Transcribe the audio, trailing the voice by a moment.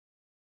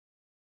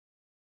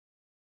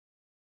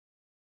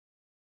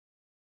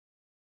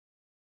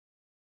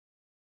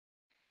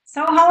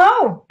So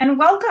hello and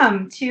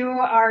welcome to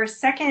our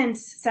second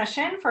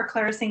session for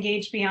Claris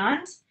Engage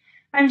Beyond.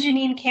 I'm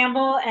Janine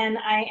Campbell and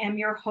I am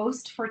your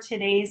host for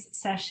today's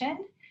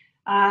session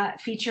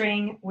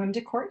featuring Wim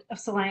Decorte of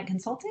Soliant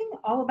Consulting,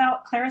 all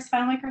about Claris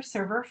FileMaker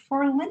Server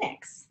for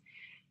Linux.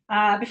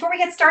 Before we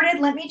get started,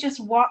 let me just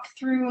walk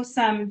through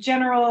some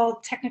general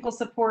technical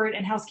support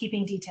and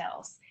housekeeping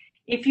details.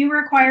 If you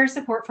require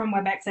support from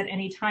WebEx at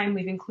any time,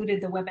 we've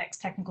included the WebEx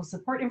technical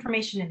support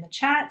information in the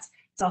chat.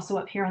 It's also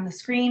up here on the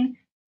screen.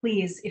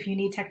 Please, if you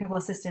need technical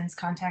assistance,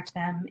 contact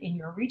them in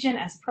your region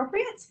as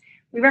appropriate.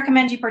 We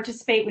recommend you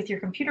participate with your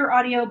computer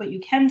audio, but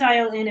you can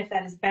dial in if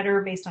that is better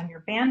based on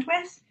your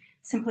bandwidth.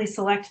 Simply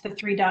select the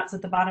three dots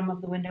at the bottom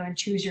of the window and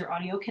choose your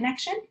audio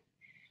connection.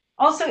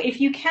 Also,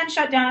 if you can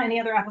shut down any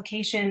other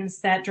applications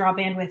that draw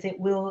bandwidth, it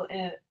will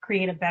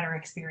create a better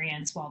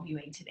experience while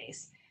viewing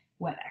today's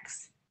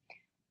WebEx.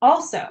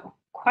 Also,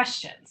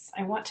 questions.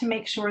 I want to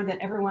make sure that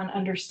everyone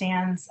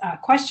understands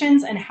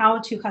questions and how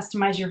to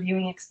customize your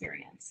viewing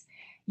experience.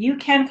 You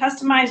can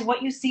customize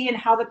what you see and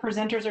how the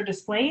presenters are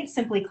displayed.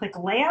 Simply click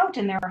Layout,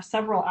 and there are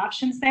several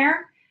options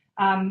there.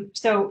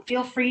 So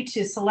feel free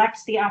to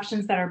select the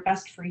options that are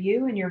best for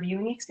you and your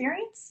viewing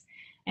experience.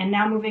 And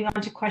now moving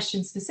on to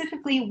questions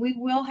specifically, we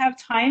will have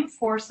time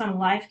for some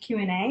live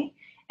Q&A,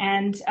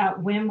 and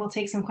Wim will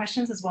take some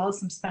questions as well as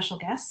some special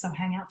guests, so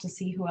hang out to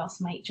see who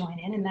else might join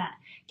in that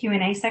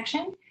Q&A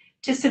section.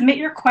 To submit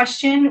your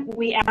question,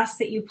 we ask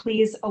that you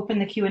please open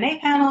the Q&A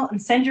panel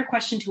and send your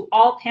question to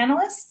all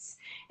panelists,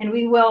 and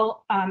we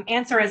will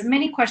answer as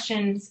many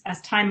questions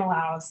as time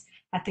allows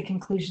at the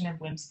conclusion of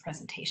Wim's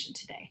presentation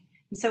today.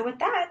 And so with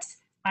that,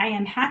 I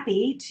am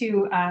happy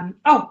to,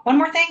 oh, one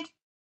more thing.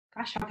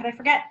 Gosh, how could I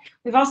forget?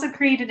 We've also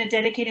created a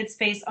dedicated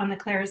space on the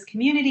Claris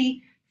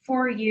community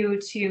for you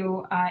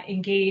to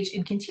engage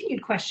in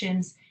continued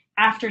questions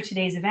after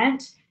today's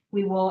event.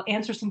 We will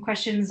answer some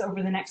questions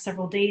over the next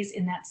several days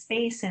in that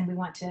space, and we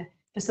want to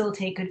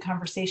facilitate good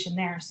conversation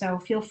there. So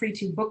feel free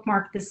to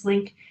bookmark this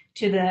link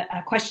to the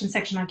question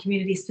section on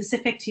community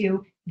specific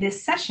to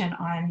this session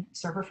on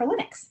Server for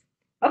Linux.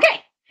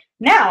 Okay,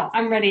 now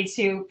I'm ready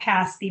to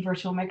pass the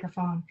virtual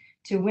microphone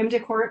to Wim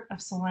Decorte of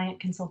Soliant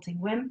Consulting.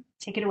 Wim,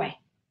 take it away.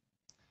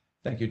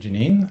 Thank you,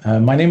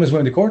 Janine. My name is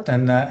Wim Decorte,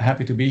 and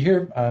happy to be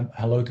here.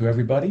 Hello to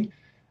everybody.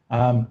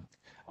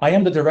 I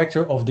am the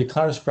director of the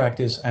Claris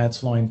practice at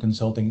Soliant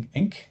Consulting,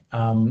 Inc.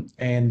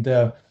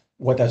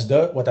 What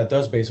that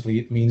does basically,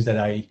 it means that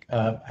I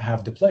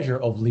have the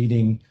pleasure of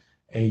leading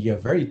a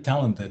very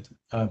talented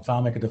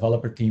FileMaker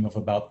developer team of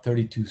about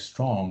 32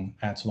 strong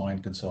at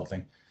Soliant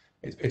Consulting.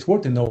 It's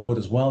worth to note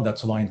as well that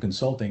Soliant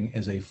Consulting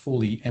is a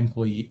fully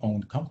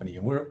employee-owned company,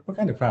 and we're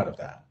kind of proud of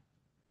that.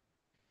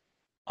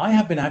 I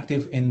have been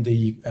active in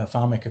the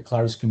FileMaker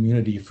Claris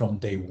community from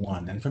day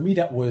one, and for me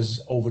that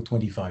was over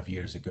 25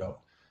 years ago.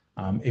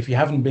 If you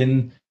haven't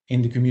been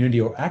in the community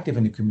or active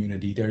in the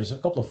community, there's a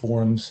couple of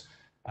forums.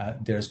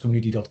 There's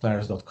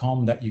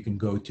community.claris.com that you can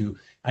go to,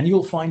 and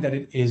you'll find that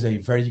it is a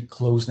very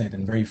close-knit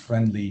and very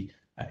friendly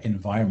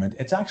environment.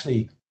 It's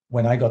actually,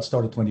 when I got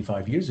started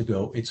 25 years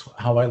ago, it's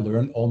how I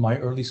learned all my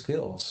early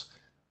skills.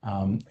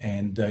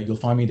 You'll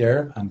find me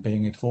there. I'm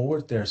paying it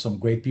forward. There are some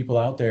great people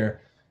out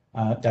there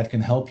that can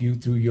help you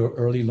through your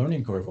early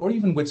learning curve, or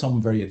even with some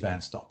very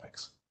advanced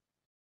topics.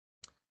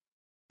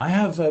 I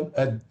have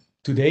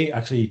today,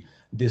 actually,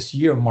 this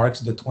year marks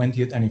the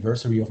 20th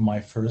anniversary of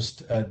my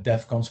first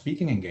DEF CON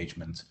speaking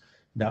engagement.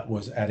 That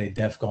was at a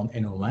DEF CON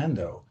in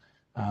Orlando.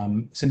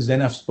 Since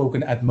then, I've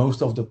spoken at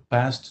most of the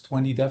past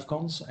 20 DEF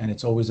CONs, and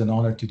it's always an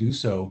honor to do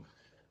so.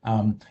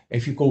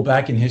 If you go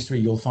back in history,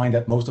 you'll find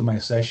that most of my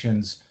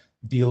sessions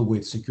deal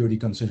with security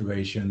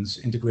considerations,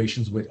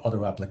 integrations with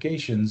other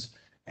applications,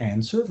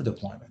 and server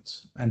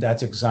deployments. And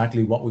that's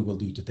exactly what we will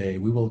do today.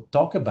 We will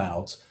talk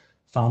about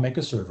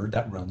FileMaker Server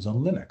that runs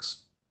on Linux.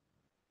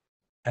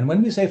 And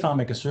when we say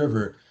FileMaker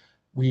Server,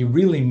 we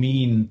really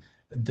mean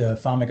the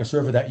FileMaker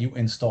Server that you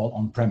install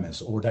on premise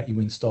or that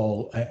you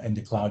install in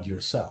the cloud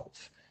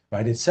yourself,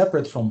 right? It's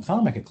separate from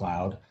FileMaker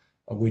Cloud,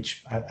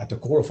 which at the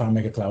core of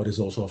FileMaker Cloud is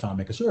also a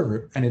FileMaker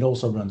Server, and it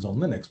also runs on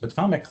Linux. But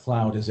FileMaker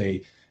Cloud is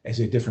a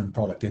different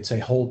product. It's a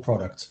whole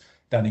product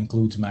that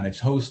includes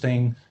managed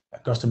hosting, a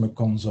customer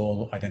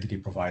console, identity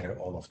provider,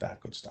 all of that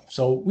good stuff.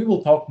 So we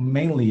will talk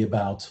mainly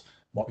about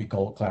what we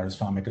call Claris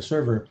FileMaker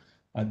Server,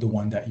 the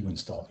one that you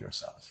install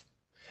yourself.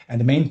 And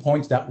the main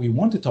point that we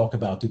want to talk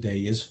about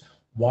today is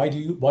why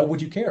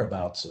would you care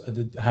about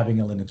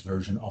having a Linux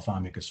version of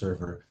FileMaker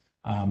Server,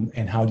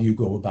 and how do you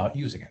go about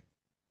using it?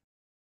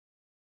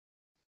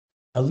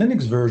 A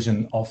Linux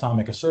version of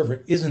FileMaker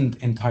Server isn't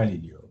entirely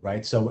new,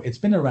 right? So it's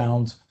been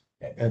around.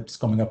 It's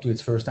coming up to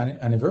its first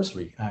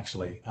anniversary,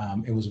 actually.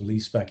 It was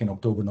released back in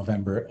October,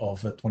 November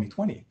of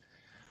 2020.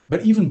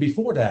 But even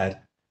before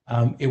that,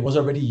 it was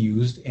already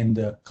used in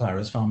the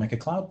Claris FileMaker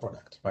Cloud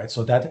product, right?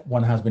 So that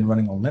one has been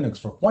running on Linux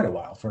for quite a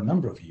while, for a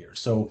number of years.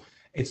 So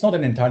it's not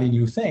an entirely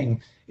new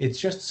thing. It's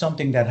just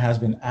something that has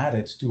been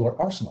added to our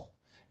arsenal.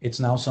 It's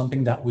now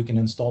something that we can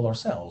install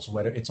ourselves,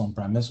 whether it's on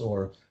premise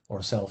or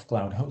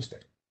self-cloud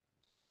hosted.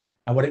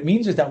 And what it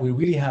means is that we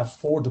really have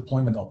 4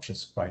 deployment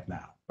options right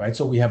now, right?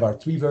 So we have our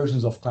 3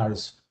 versions of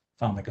Claris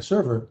FileMaker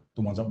Server,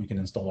 the ones that we can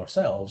install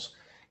ourselves,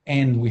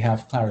 and we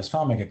have Claris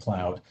FileMaker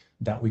Cloud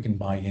that we can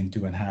buy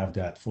into and have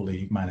that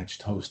fully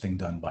managed hosting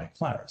done by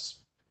Claris.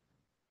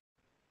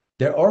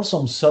 There are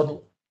some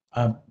subtle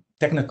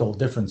technical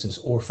differences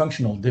or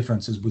functional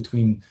differences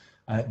between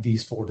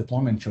these 4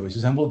 deployment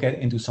choices, and we'll get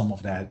into some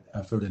of that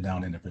further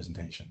down in the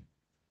presentation.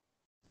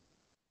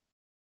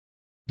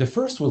 The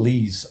first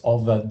release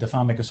of the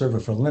FileMaker Server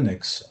for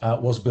Linux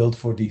was built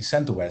for the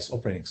CentOS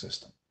operating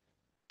system.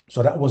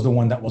 So that was the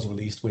one that was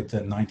released with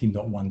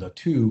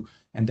 19.1.2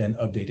 and then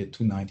updated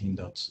to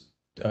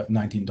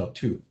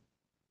 19.2.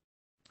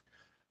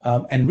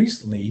 And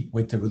recently,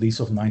 with the release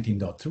of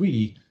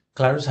 19.3,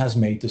 Claris has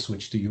made the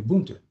switch to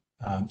Ubuntu.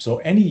 So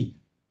any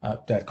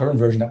that current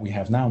version that we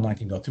have now,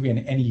 19.3,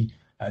 and any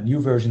new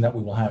version that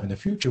we will have in the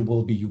future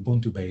will be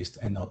Ubuntu-based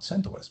and not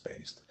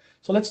CentOS-based.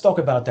 So let's talk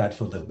about that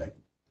for a little bit.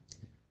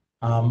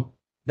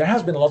 There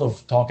has been a lot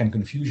of talk and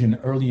confusion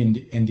early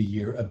in the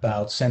year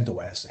about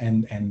CentOS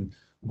and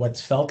what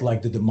felt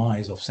like the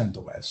demise of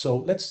CentOS. So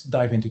let's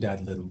dive into that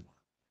a little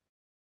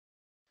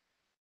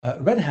more.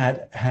 Red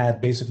Hat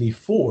had basically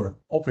 4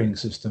 operating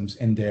systems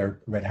in their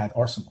Red Hat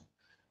arsenal.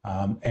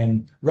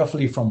 And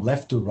roughly from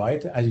left to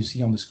right, as you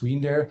see on the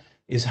screen there,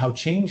 is how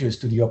changes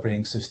to the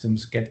operating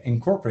systems get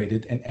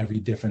incorporated in every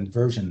different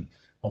version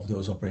of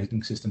those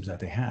operating systems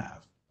that they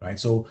have, right?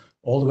 So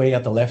all the way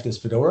at the left is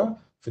Fedora.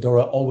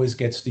 Fedora always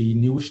gets the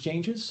newest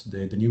changes,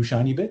 the new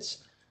shiny bits.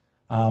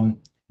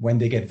 When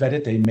they get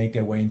vetted, they make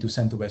their way into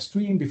CentOS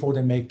Stream before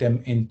they make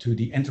them into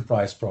the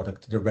enterprise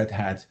product, the Red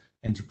Hat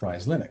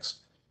Enterprise Linux.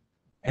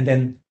 And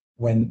then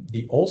when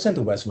the old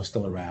CentOS was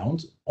still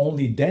around,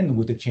 only then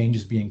would the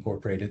changes be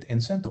incorporated in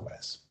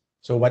CentOS.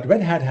 So what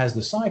Red Hat has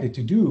decided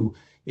to do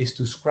is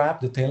to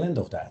scrap the tail end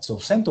of that. So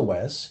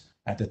CentOS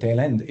at the tail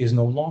end is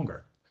no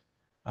longer.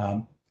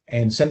 And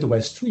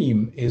CentOS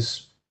Stream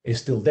is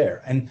still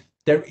there. And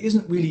there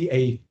isn't really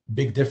a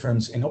big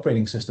difference in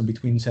operating system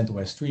between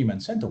CentOS Stream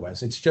and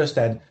CentOS. It's just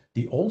that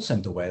the old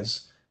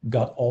CentOS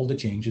got all the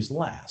changes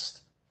last.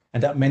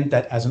 And that meant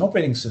that as an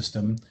operating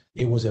system,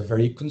 it was a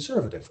very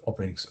conservative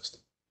operating system,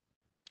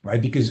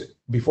 right? Because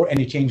before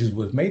any changes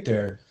were made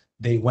there,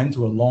 they went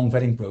through a long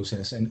vetting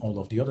process in all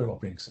of the other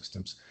operating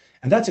systems.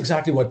 And that's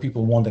exactly what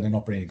people want in an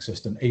operating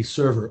system, a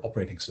server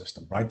operating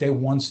system, right? They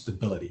want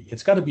stability.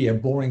 It's got to be a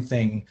boring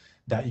thing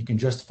that you can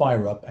just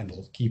fire up and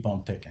it'll keep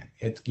on ticking.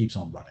 It keeps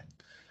on running.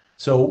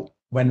 So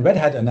when Red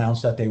Hat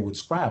announced that they would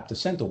scrap the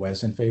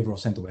CentOS in favor of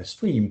CentOS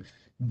Stream,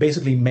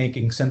 basically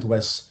making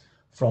CentOS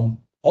from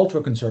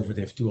ultra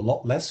conservative to a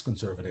lot less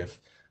conservative,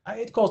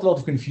 it caused a lot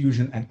of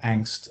confusion and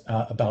angst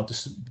about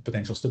the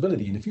potential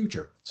stability in the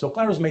future. So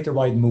Claris made the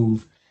right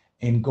move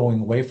in going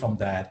away from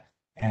that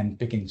and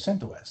picking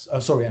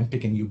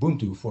picking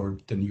Ubuntu for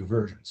the new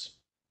versions.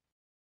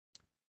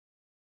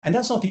 And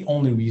that's not the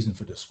only reason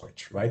for the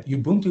switch, right?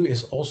 Ubuntu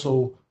is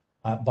also,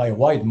 by a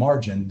wide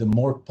margin, the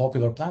more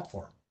popular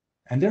platform.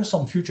 And there's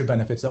some future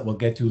benefits that we'll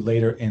get to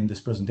later in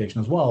this presentation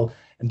as well.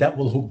 And that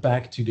will hook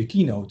back to the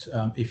keynote.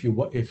 If you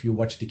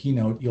watch the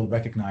keynote, you'll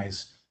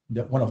recognize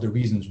that one of the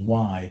reasons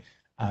why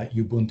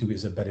Ubuntu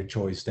is a better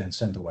choice than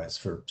CentOS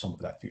for some of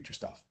that future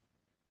stuff.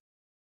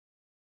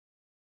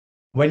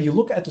 When you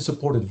look at the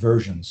supported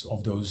versions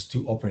of those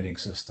 2 operating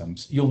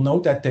systems, you'll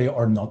note that they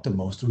are not the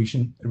most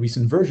recent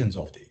versions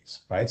of these,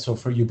 right? So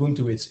for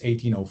Ubuntu, it's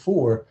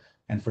 18.04,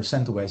 and for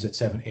CentOS,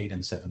 it's 7.8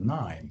 and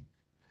 7.9.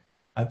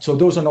 So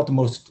those are not the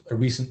most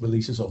recent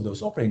releases of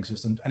those operating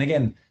systems. And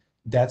again,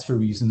 that's for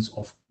reasons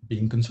of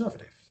being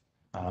conservative.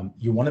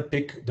 You want to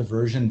pick the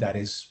version that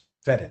is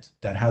vetted,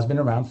 that has been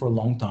around for a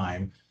long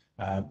time.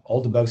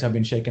 All the bugs have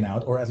been shaken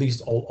out, or at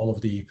least all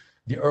of the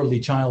early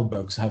child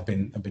bugs have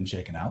been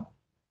shaken out.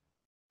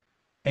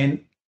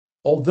 And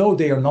although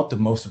they are not the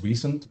most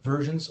recent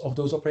versions of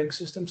those operating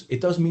systems,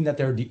 it does mean that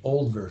they're the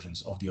old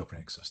versions of the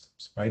operating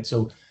systems, right?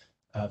 So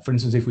for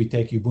instance, if we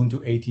take Ubuntu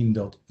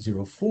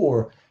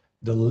 18.04,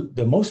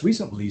 the most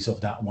recent release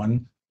of that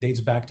one dates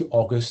back to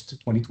August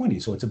 2020.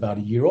 So it's about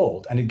a year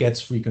old, and it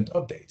gets frequent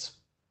updates.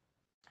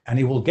 And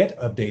it will get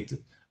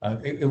updated,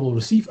 it will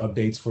receive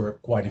updates for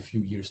quite a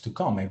few years to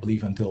come, I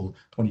believe until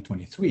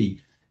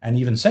 2023. And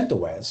even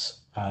CentOS,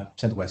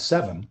 CentOS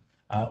 7,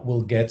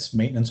 will get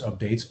maintenance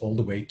updates all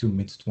the way to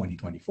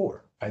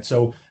mid-2024, right?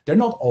 So they're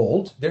not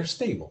old, they're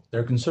stable,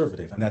 they're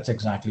conservative, and that's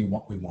exactly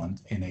what we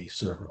want in a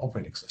server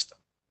operating system.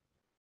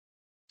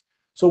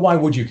 So why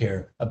would you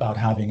care about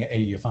having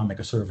a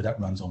FileMaker server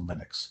that runs on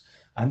Linux?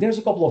 And there's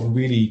a couple of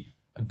really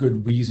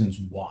good reasons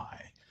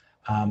why.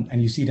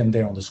 And you see them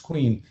there on the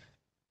screen.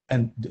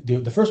 And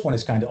the first one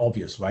is kind of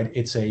obvious, right?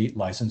 It's a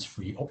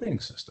license-free operating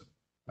system.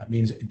 That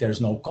means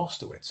there's no cost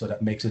to it. So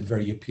that makes it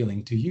very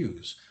appealing to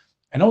use.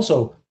 And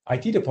also,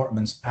 IT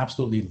departments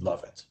absolutely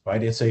love it,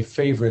 right? It's a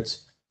favorite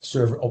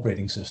server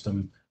operating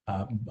system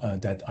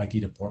that IT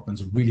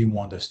departments really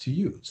want us to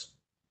use.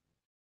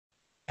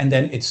 And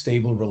then it's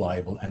stable,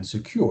 reliable, and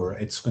secure.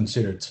 It's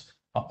considered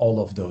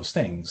all of those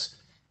things.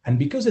 And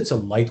because it's a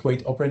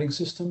lightweight operating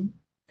system,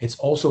 it's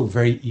also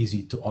very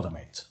easy to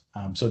automate.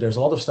 So there's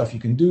a lot of stuff you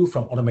can do,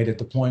 from automated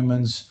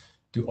deployments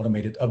to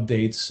automated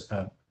updates,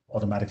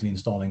 automatically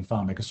installing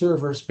FileMaker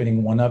Server,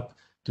 spinning one up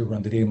to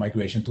run the data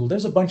migration tool.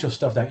 There's a bunch of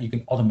stuff that you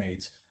can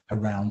automate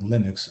around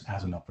Linux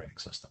as an operating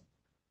system.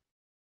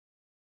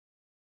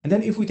 And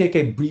then if we take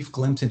a brief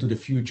glimpse into the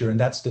future, and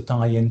that's the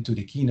tie-in to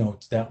the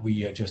keynote that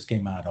we just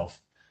came out of,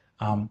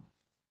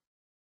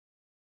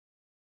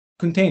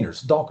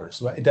 containers,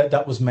 Dockers, right?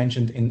 That was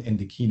mentioned in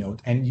the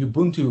keynote, and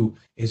Ubuntu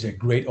is a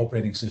great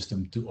operating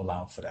system to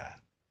allow for that,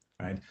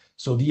 right?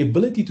 So the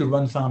ability to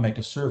run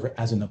FileMaker Server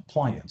as an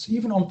appliance,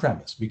 even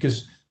on-premise,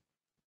 because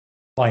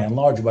by and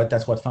large,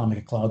 that's what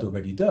FileMaker Cloud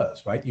already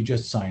does, right? You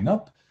just sign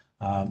up,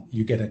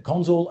 you get a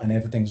console, and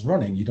everything's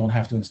running. You don't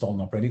have to install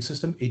an operating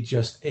system. It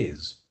just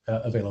is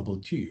available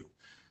to you.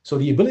 So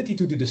the ability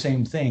to do the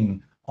same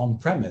thing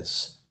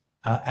on-premise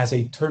as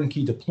a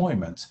turnkey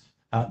deployment,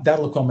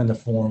 that'll come in the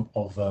form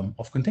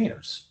of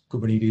containers,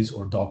 Kubernetes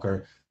or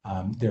Docker.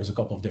 There's a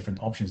couple of different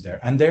options there.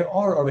 And there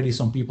are already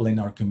some people in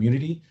our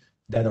community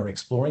that are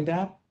exploring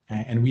that.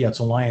 And we at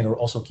Soliant are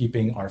also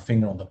keeping our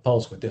finger on the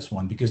pulse with this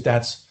one, because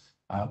that's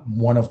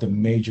one of the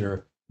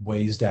major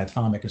ways that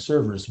FileMaker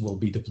servers will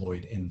be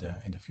deployed in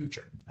the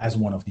future as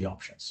one of the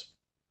options.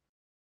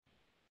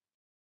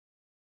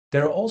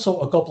 There are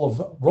also a couple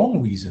of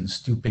wrong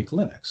reasons to pick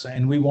Linux,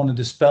 and we want to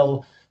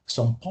dispel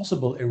some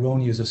possible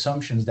erroneous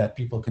assumptions that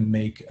people can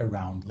make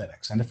around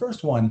Linux. And the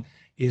first one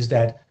is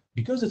that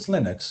because it's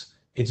Linux,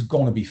 it's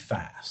going to be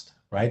fast,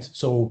 right?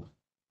 So,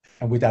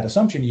 and with that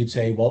assumption, you'd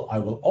say, well, I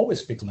will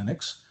always pick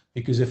Linux,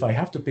 because if I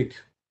have to pick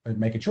or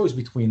make a choice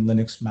between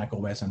Linux, Mac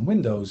OS, and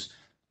Windows,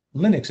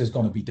 Linux is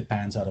going to beat the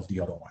pants out of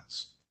the other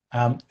ones.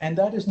 And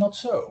that is not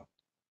so.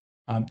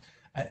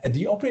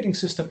 The operating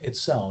system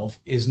itself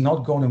is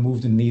not going to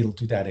move the needle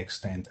to that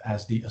extent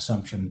as the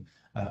assumption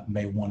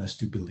may want us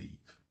to believe,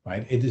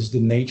 right? It is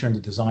the nature and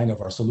the design of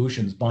our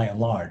solutions, by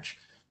and large,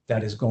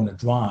 that is going to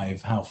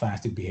drive how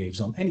fast it behaves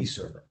on any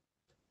server.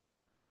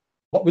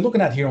 What we're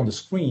looking at here on the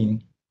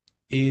screen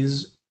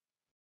is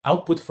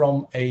output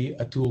from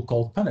a tool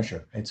called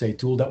Punisher. It's a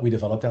tool that we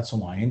developed at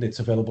Soliant. It's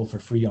available for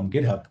free on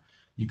GitHub.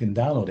 You can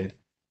download it.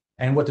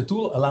 And what the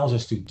tool allows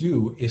us to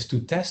do is to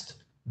test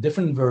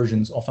different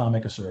versions of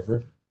FileMaker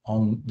Server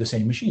on the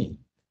same machine,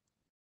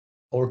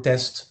 or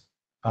test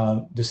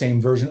the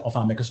same version of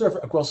FileMaker Server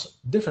across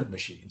different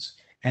machines,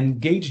 and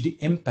gauge the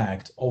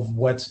impact of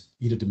what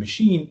either the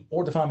machine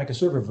or the FileMaker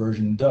Server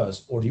version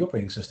does, or the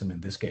operating system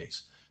in this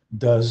case,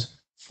 does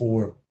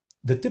for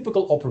the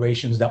typical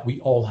operations that we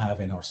all have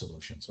in our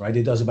solutions, right?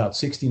 It does about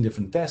 16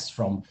 different tests,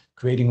 from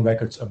creating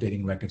records,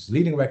 updating records,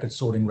 deleting records,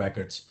 sorting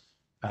records,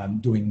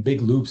 doing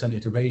big loops and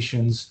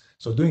iterations.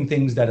 So doing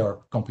things that are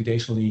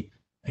computationally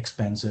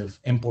expensive,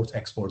 imports,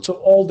 exports. So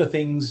all the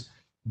things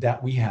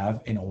that we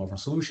have in all of our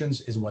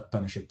solutions is what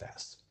Punisher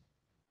tests.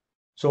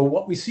 So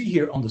what we see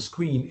here on the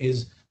screen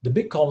is the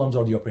big columns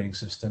are the operating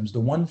systems. The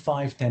 1,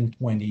 5, 10,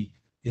 20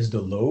 is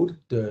the load,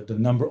 the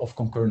number of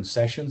concurrent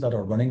sessions that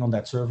are running on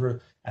that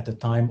server at the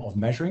time of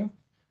measuring.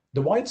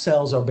 The white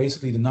cells are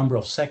basically the number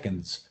of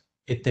seconds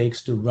it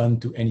takes to run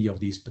to any of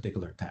these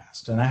particular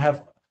tasks. And I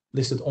have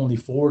listed only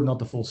 4, not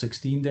the full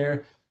 16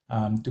 there,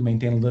 to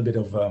maintain a little bit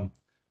of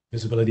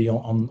visibility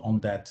on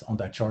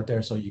that chart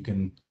there, so you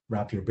can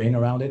wrap your brain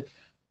around it.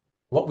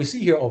 What we see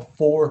here are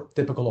 4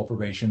 typical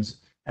operations.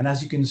 And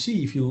as you can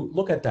see, if you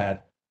look at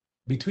that,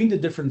 between the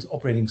different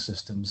operating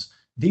systems,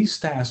 these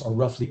tasks are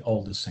roughly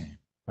all the same,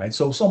 right?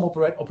 So some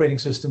operating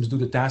systems do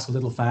the task a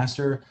little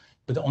faster,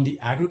 but on the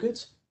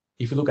aggregate,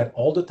 if you look at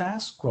all the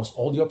tasks across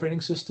all the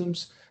operating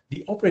systems,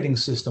 the operating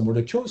system, or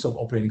the choice of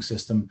operating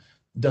system,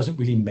 doesn't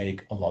really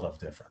make a lot of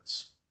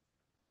difference.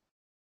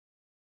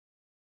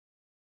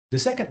 The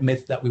second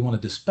myth that we want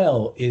to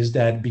dispel is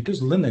that because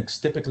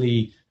Linux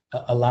typically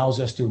allows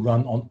us to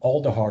run on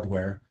all the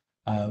hardware,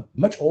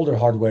 much older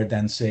hardware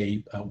than,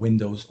 say,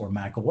 Windows or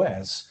Mac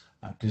OS,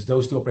 because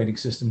those two operating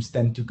systems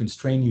tend to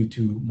constrain you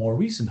to more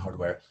recent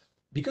hardware.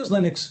 Because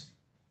Linux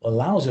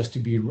allows us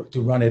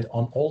to run it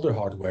on older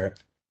hardware,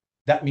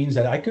 that means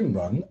that I can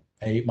run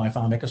my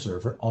FileMaker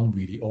server on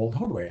really old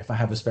hardware. If I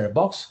have a spare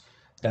box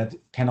that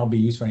cannot be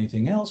used for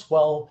anything else,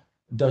 well,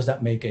 does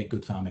that make a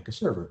good FileMaker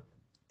server?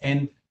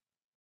 And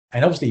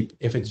obviously,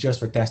 if it's just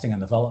for testing and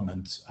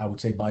development, I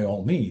would say by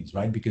all means,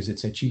 right? Because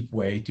it's a cheap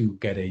way to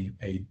get a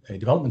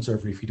development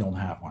server if you don't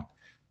have one.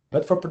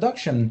 But for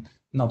production,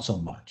 not so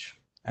much.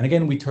 And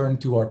again, we turn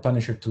to our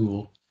Punisher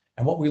tool.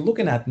 And what we're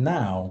looking at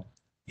now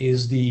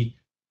is the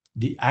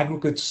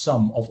aggregate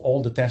sum of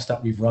all the tests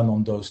that we've run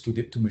on those two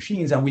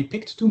machines. And we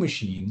picked 2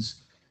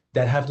 machines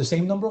that have the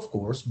same number of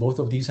cores. Both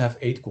of these have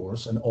 8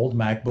 cores, an old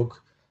MacBook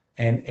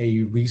and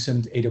a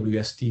recent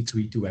AWS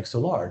T3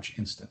 2X large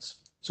instance.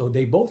 So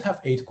they both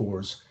have 8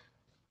 cores,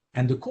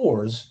 and the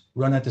cores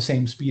run at the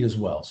same speed as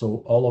well.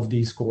 So all of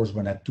these cores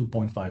run at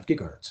 2.5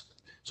 gigahertz.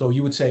 So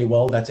you would say,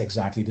 well, that's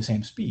exactly the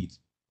same speed.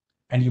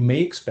 And you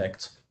may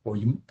expect, or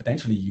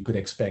potentially you could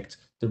expect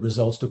the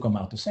results to come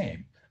out the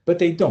same, but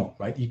they don't,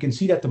 right? You can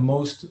see that the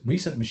most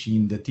recent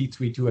machine, the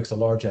T3 2X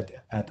large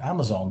at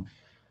Amazon,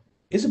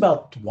 is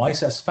about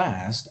twice as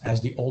fast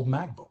as the old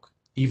MacBook,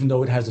 even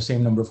though it has the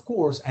same number of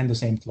cores and the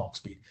same clock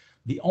speed.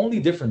 The only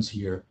difference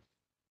here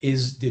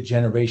is the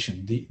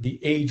generation, the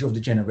age of the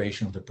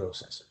generation of the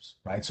processors,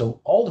 right?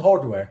 So old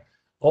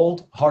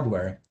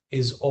hardware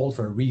is old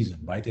for a reason,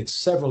 right? It's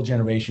several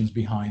generations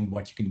behind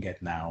what you can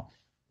get now.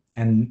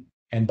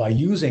 And by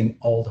using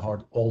old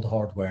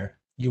hardware,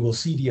 you will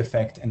see the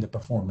effect and the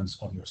performance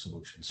of your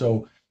solution.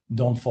 So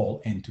don't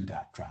fall into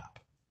that trap.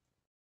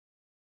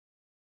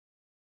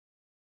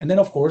 And then,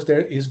 of course,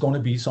 there is going to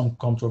be some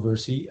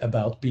controversy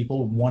about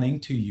people wanting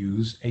to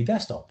use a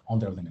desktop on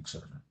their Linux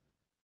server.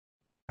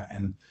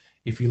 And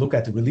if you look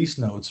at the release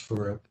notes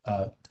for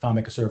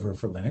FileMaker Server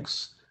for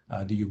Linux,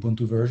 the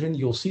Ubuntu version,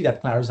 you'll see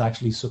that Claris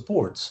actually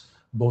supports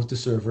both the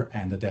server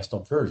and the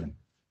desktop version.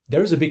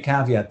 There is a big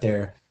caveat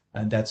there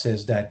that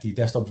says that the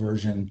desktop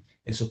version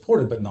is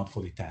supported but not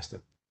fully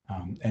tested.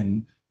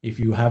 And if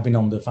you have been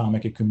on the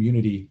FileMaker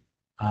community,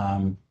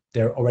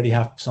 there already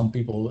have some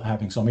people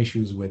having some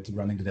issues with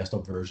running the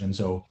desktop version.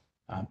 So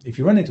if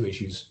you run into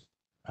issues,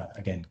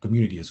 again,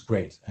 community is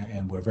great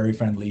and we're very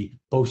friendly.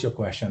 Post your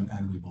question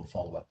and we will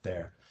follow up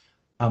there.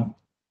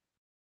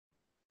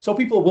 So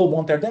people will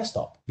want their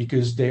desktop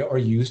because they are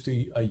used to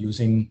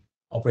using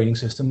operating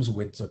systems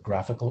with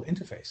graphical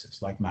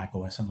interfaces like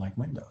macOS and like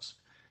Windows.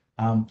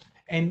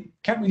 And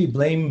can't really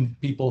blame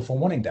people for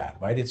wanting that,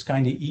 right? It's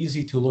kind of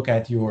easy to look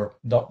at your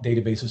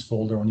databases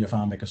folder on your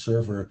FileMaker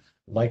server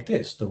like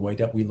this, the way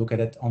that we look at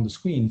it on the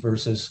screen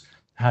versus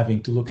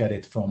having to look at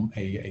it from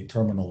a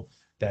terminal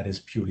that is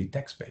purely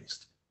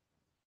text-based.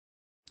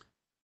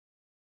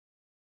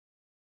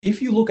 If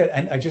you look at,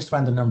 and I just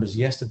ran the numbers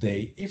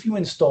yesterday, if you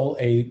install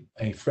a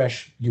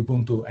fresh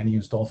Ubuntu and you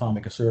install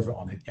FileMaker Server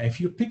on it,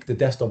 if you pick the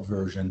desktop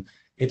version,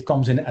 it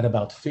comes in at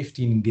about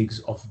 15 gigs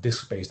of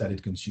disk space that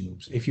it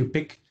consumes. If you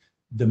pick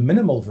the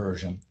minimal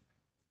version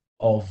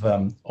of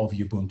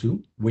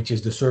Ubuntu, which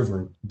is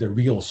the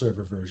real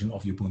server version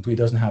of Ubuntu, it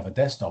doesn't have a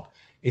desktop,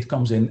 it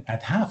comes in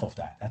at half of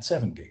that, at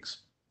 7 gigs,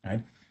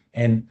 right?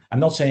 And I'm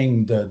not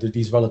saying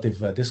these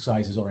relative disk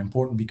sizes are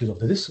important because of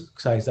the disk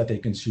size that they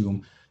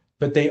consume,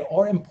 but they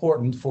are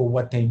important for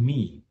what they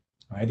mean,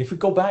 right? If we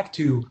go back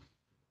to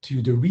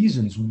the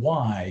reasons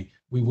why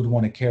we would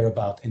want to care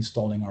about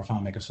installing our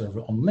FileMaker server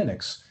on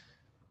Linux,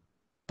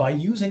 by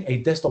using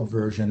a desktop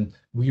version,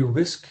 we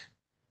risk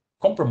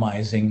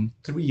compromising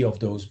 3 of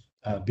those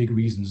big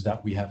reasons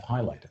that we have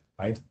highlighted,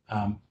 right?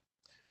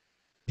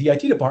 The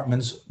IT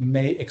departments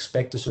may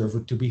expect the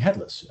server to be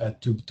headless,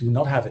 to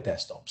not have a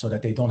desktop, so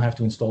that they don't have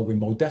to install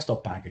remote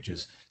desktop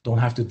packages, don't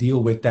have to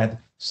deal with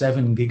that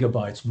 7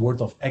 gigabytes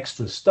worth of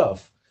extra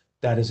stuff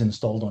that is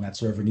installed on that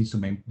server, needs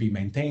to be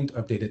maintained,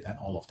 updated, and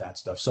all of that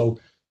stuff. So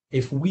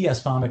if we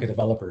as FileMaker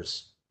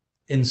developers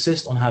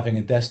insist on having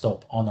a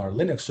desktop on our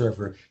Linux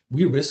server,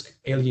 we risk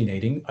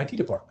alienating IT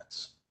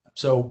departments.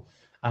 So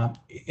and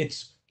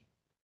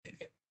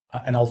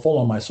I'll fall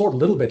on my sword a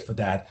little bit for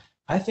that.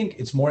 I think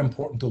it's more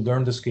important to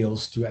learn the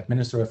skills to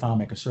administer a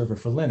FileMaker server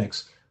for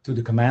Linux through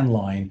the command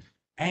line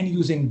and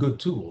using good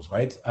tools,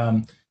 right?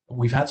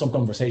 We've had some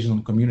conversations on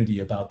the community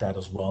about that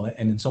as well.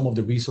 And in some of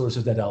the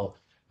resources that I'll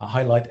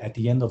highlight at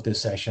the end of this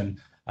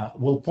session,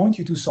 we'll point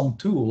you to some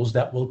tools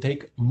that will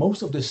take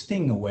most of the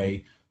sting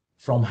away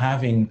from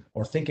having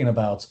or thinking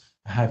about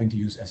having to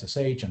use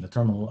SSH and the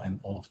terminal and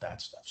all of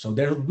that stuff. So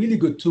they're really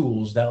good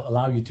tools that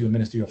allow you to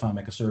administer your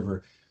FileMaker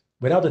server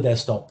without a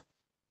desktop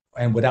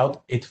and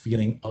without it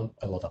feeling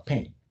a lot of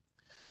pain.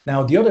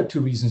 Now, the other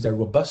 2 reasons are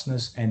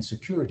robustness and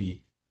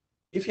security.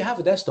 If you have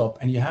a desktop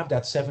and you have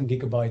that 7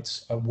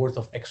 gigabytes worth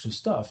of extra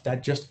stuff,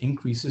 that just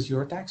increases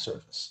your attack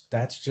surface.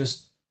 That's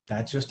just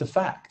a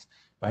fact,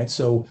 right?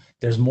 So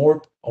there's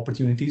more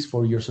opportunities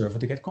for your server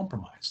to get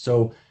compromised.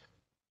 So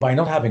by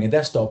not having a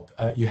desktop,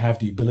 you have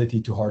the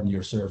ability to harden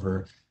your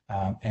server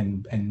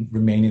and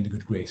remain in the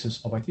good graces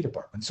of IT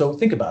department. So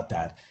think about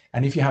that.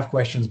 And if you have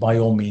questions, by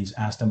all means,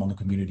 ask them on the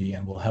community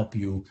and we'll help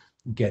you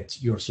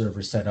get your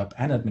server set up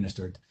and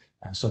administered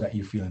so that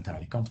you feel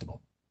entirely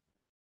comfortable.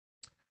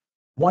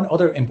 One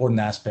other important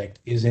aspect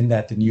is in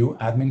that the new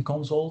admin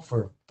console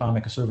for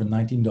FileMaker Server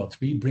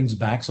 19.3 brings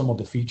back some of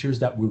the features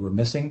that we were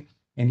missing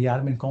in the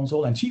admin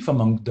console. And chief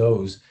among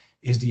those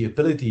is the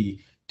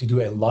ability to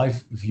do a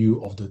live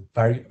view of the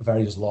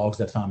various logs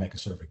that FileMaker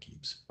Server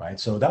keeps, right?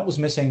 So that was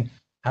missing,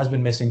 has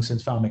been missing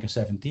since FileMaker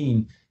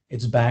 17.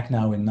 It's back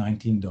now in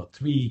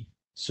 19.3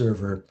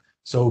 server.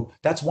 So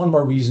that's one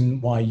more reason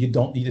why you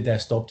don't need a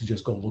desktop to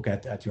just go look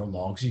at your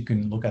logs. You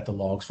can look at the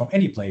logs from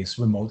any place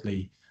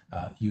remotely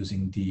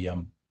using the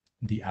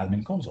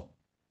admin console.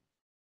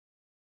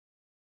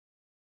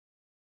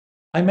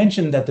 I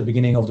mentioned at the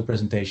beginning of the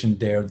presentation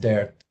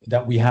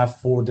that we have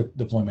 4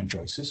 deployment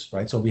choices,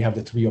 right? So we have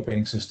the 3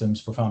 operating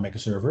systems for FileMaker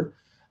Server,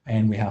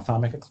 and we have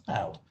FileMaker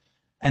Cloud.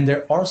 And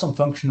there are some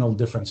functional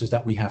differences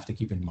that we have to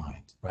keep in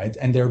mind, right?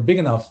 And they're big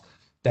enough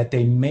that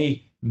they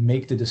may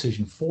make the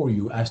decision for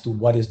you as to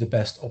what is the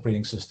best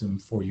operating system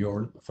for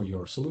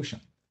your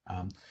solution.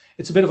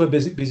 It's a bit of a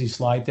busy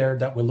slide there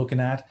that we're looking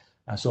at.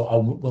 So I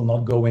will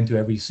not go into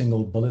every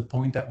single bullet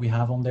point that we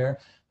have on there,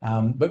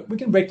 But we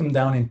can break them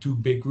down in two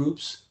big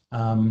groups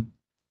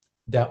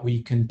that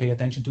we can pay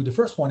attention to. The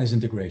first one is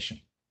integration,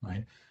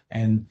 right?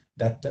 And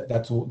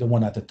that's the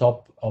one at the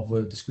top of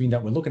the screen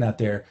that we're looking at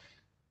there.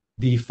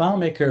 The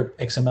FileMaker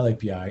XML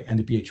API and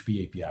the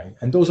PHP API,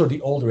 and those are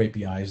the older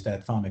APIs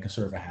that FileMaker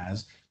Server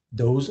has.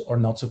 Those are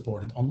not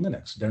supported on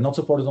Linux. They're not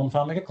supported on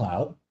FileMaker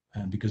Cloud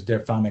because their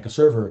FileMaker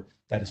Server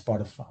that is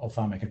part of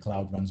FileMaker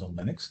Cloud runs on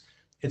Linux.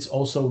 It's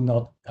also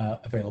not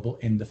available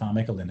in the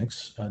FileMaker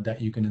Linux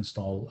that you can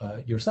install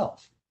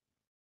yourself.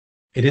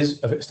 It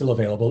is still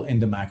available in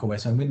the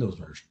macOS and Windows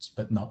versions,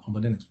 but not on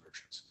the Linux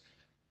versions.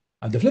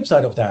 The flip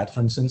side of that,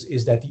 for instance,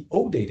 is that the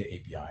OData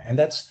API, and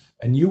that's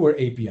a newer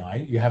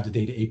API. You have the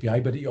data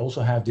API, but you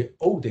also have the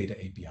OData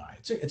API.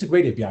 It's a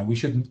great API. We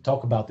should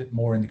talk about it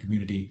more in the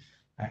community,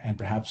 and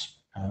perhaps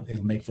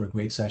it'll make for a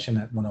great session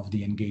at one of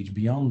the Engage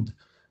Beyond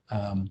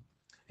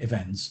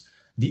events.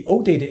 The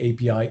OData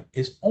API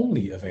is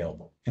only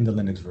available in the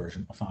Linux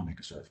version of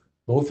FileMaker Server,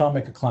 both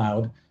FileMaker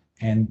Cloud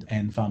and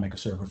FileMaker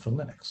Server for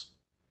Linux.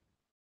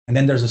 And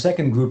then there's a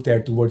second group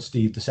there towards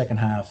the second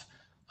half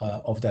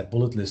of that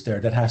bullet list there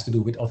that has to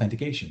do with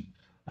authentication.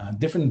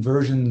 Different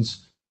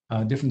versions,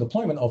 different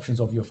deployment options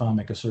of your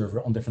FileMaker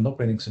Server on different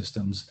operating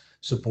systems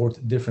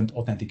support different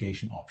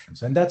authentication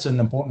options. And that's an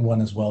important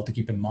one as well to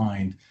keep in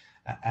mind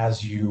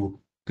as you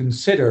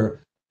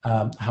consider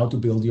how to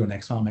build your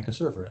next FileMaker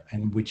Server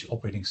and which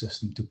operating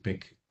system to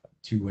pick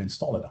to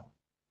install it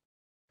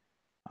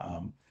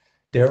on.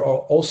 There are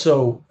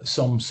also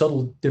some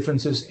subtle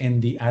differences in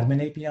the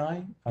admin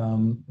API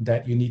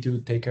that you need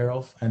to take care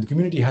of. And the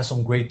community has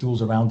some great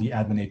tools around the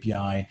admin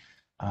API.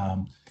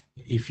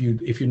 If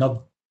you're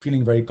not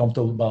feeling very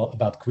comfortable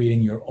about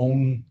creating your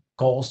own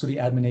calls to the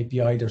admin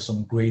API, there's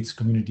some great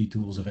community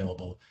tools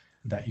available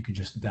that you can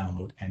just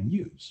download and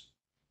use.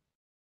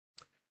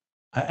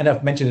 And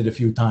I've mentioned it a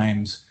few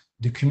times,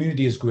 the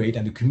community is great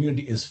and the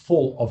community is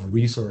full of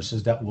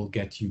resources that will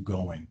get you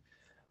going.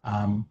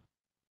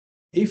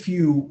 If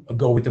you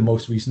go with the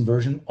most recent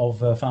version of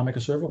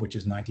FileMaker Server, which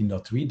is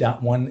 19.3,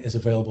 that one is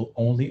available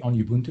only on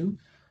Ubuntu.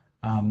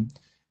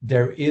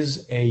 There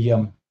is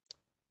a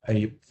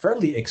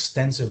fairly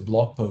extensive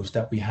blog post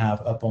that we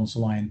have up on the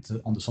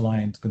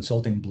Soliant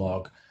Consulting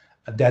blog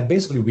that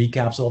basically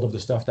recaps all of the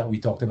stuff that we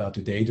talked about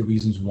today, the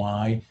reasons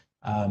why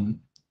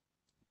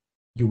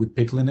you would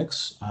pick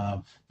Linux,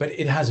 but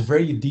it has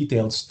very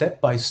detailed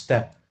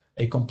step-by-step,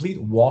 a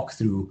complete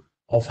walkthrough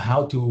of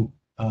how to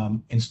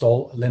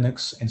install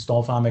Linux,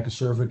 install FileMaker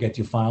Server, get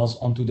your files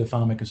onto the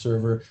FileMaker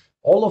Server,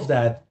 all of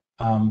that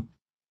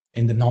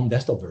in the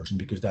non-desktop version,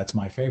 because that's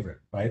my favorite,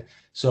 right?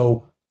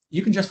 So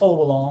you can just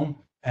follow along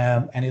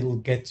and it'll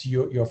get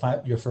your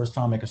first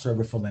FileMaker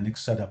Server for Linux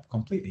set up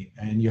completely.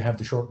 And you have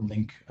the short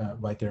link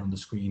right there on the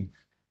screen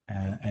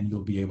and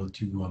you'll be able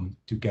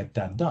to get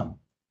that done.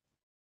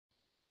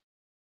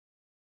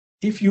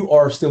 If you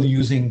are still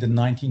using the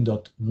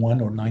 19.1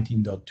 or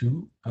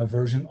 19.2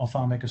 version of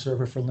FileMaker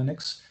Server for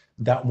Linux,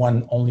 that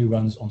one only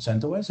runs on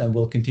CentOS and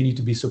will continue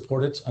to be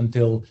supported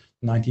until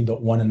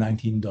 19.1 and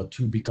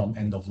 19.2 become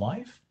end of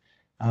life.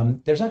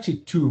 There's actually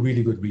two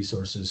really good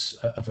resources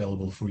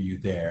available for you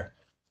there.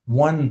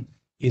 One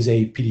is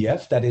a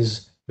PDF that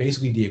is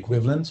basically the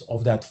equivalent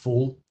of that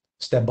full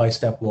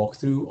step-by-step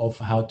walkthrough of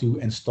how to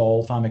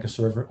install FileMaker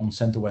Server on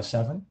CentOS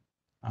 7.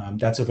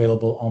 That's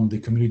available on the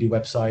community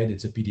website.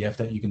 It's a PDF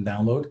that you can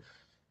download.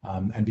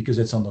 And because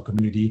it's on the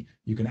community,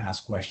 you can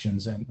ask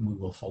questions and we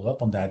will follow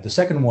up on that. The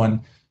second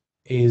one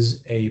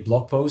is a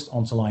blog post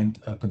on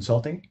Soliant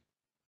Consulting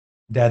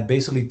that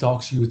basically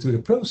talks you through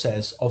the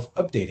process of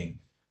updating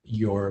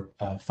your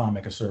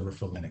FileMaker Server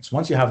for Linux.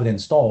 Once you have it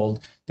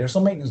installed, there's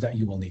some maintenance that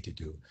you will need to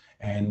do.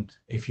 And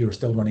if you're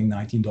still running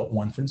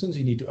 19.1, for instance,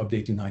 you need to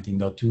update to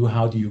 19.2.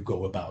 How do you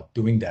go about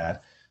doing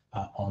that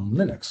on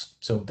Linux?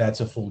 So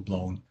that's a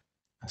full-blown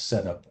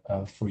setup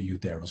for you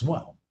there as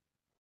well.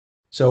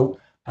 So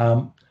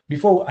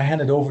before I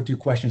hand it over to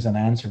questions and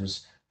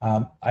answers,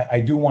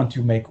 I do want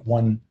to make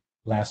one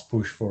last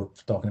push for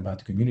talking about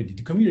the community.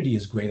 The community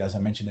is great, as I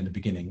mentioned in the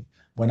beginning.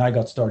 When I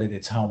got started,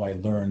 it's how I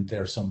learned.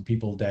 There are some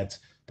people that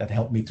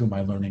helped me through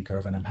my learning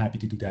curve, and I'm happy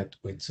to do that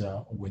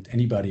with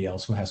anybody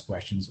else who has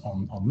questions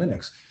on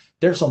Linux.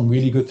 There's some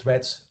really good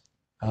threads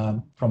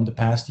from the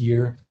past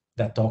year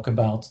that talk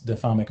about the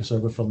FileMaker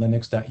Server for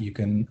Linux that you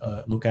can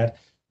look at.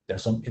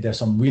 There's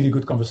some really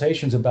good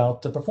conversations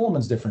about the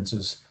performance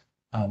differences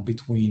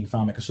between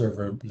FileMaker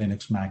Server,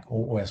 Linux, Mac,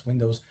 or OS,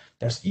 Windows.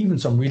 There's even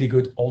some really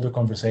good older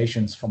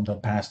conversations from the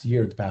past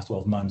year, the past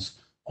 12 months,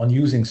 on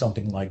using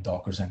something like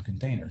Dockers and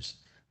containers.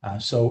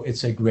 So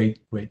it's a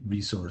great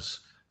resource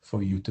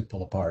for you to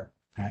pull apart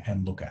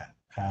and look at.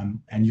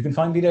 And you can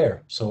find me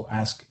there, so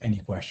ask any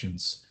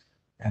questions.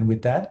 And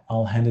with that,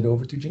 I'll hand it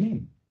over to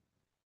Janine.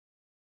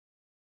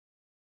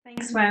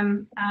 Thanks,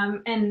 Wim.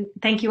 And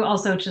thank you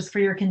also just for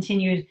your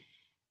continued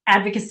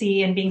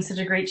advocacy and being such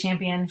a great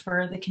champion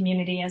for the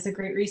community as a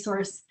great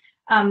resource.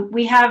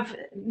 We have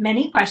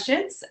many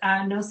questions,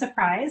 no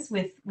surprise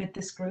with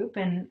this group,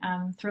 and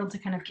I'm thrilled to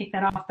kind of kick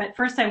that off. But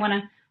first I want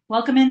to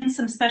welcome in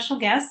some special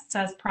guests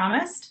as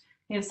promised.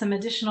 We have some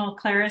additional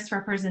Claris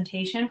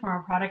representation from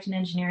our product and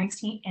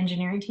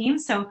engineering team.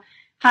 So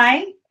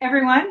hi,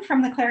 everyone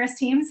from the Claris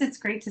teams. It's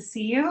great to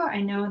see you.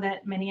 I know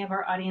that many of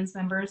our audience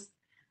members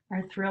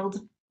are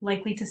thrilled,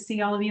 likely to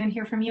see all of you and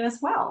hear from you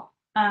as well.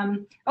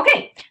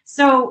 Okay,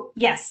 so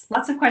yes,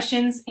 lots of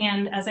questions.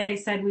 And as I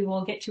said, we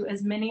will get to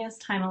as many as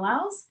time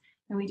allows.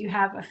 And we do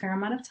have a fair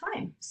amount of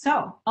time.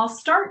 So I'll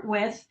start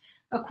with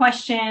a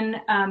question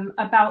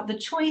about the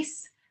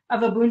choice of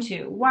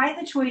Ubuntu. Why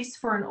the choice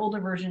for an older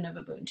version of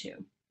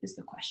Ubuntu is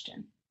the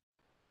question.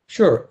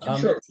 Sure.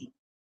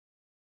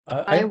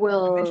 I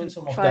will mentioned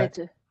some of try that.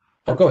 to.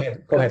 Oh, go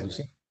ahead,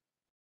 Lucy.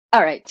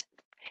 All right.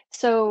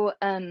 So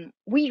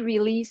we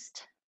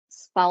released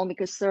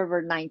FileMaker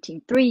Server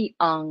 19.3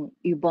 on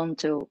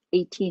Ubuntu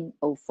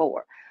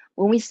 18.04.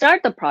 When we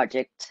start the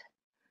project,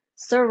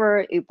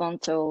 Server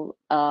Ubuntu,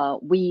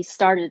 we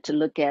started to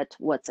look at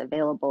what's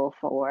available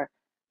for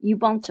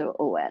Ubuntu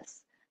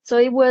OS. So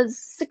it was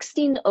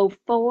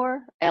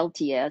 16.04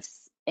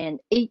 LTS and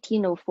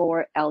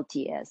 18.04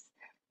 LTS.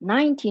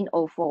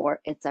 19.04,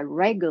 it's a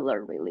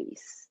regular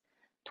release.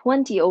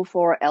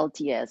 20.04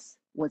 LTS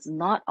was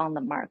not on the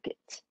market.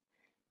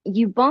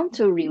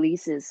 Ubuntu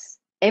releases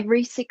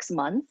every 6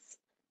 months,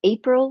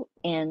 April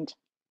and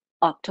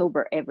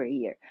October every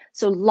year.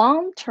 So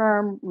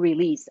long-term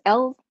release,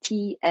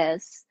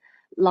 LTS,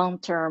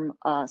 long-term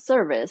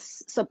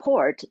service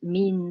support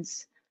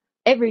means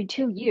every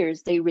 2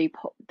 years they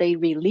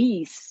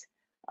release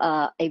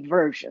a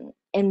version.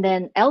 And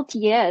then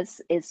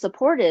LTS is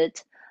supported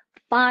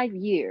 5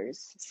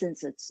 years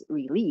since its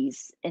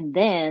release, and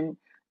then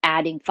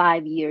adding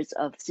 5 years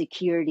of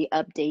security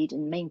update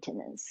and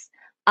maintenance.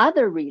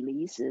 Other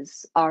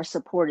releases are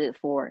supported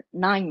for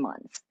 9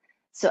 months.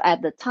 So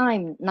at the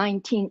time,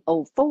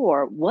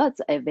 19.04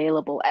 was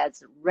available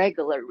as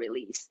regular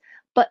release,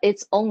 but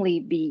it's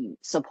only being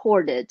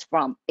supported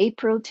from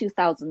April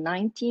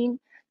 2019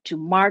 to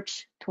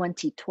March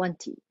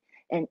 2020.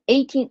 And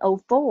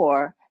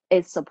 18.04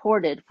 is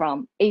supported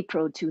from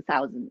April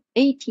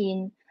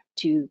 2018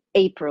 to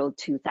April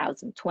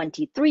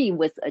 2023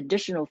 with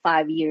additional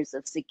 5 years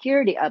of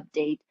security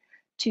update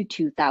to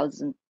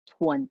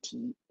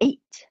 2028.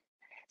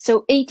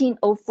 So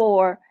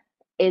 18.04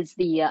 is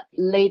the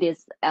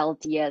latest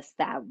LTS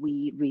that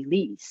we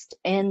released.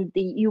 And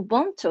the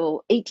Ubuntu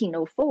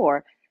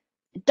 18.04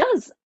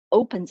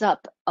 opens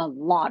up a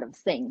lot of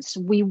things.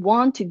 We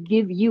want to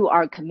give you,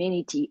 our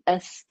community, a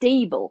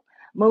stable,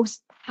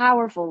 most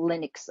powerful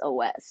Linux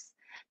OS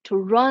to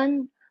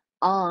run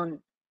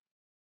on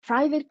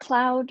private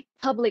cloud,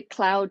 public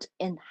cloud,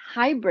 and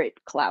hybrid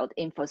cloud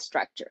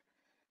infrastructure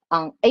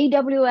on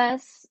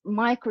AWS,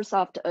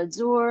 Microsoft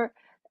Azure,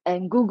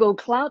 and Google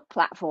Cloud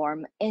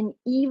Platform, and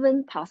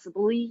even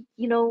possibly,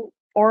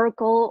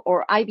 Oracle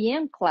or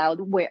IBM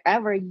Cloud,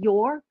 wherever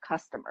your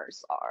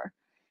customers are.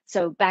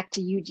 So back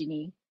to you,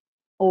 Jeannie,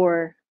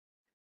 or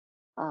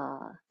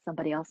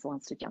somebody else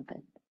wants to jump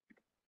in.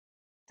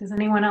 Does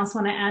anyone else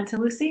want to add to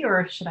Lucy,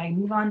 or should I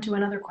move on to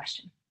another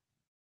question?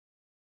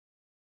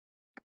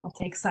 I'll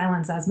take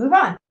silence as move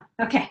on.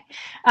 Okay.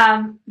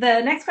 The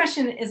next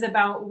question is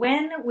about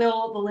when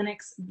will the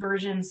Linux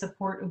version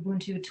support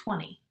Ubuntu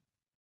 20?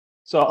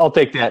 So I'll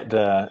take that,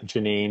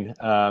 Janine.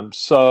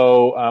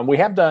 We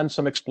have done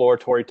some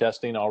exploratory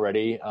testing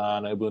already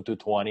on Ubuntu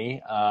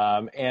 20,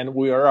 and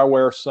we are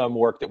aware of some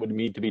work that would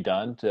need to be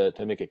done to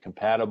make it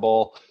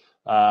compatible.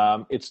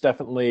 It's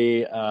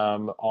definitely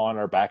on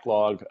our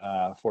backlog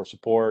for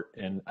support,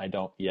 and I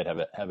don't yet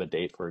have a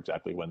date for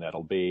exactly when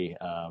that'll be,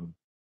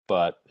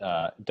 but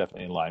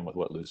definitely in line with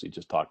what Lucy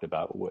just talked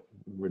about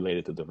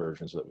related to the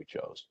versions that we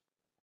chose.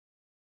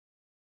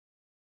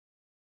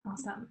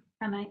 Awesome.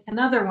 And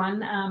another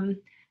one,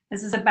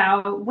 this is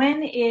about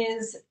when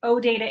is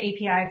OData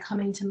API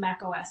coming to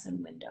Mac OS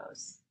and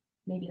Windows?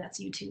 Maybe that's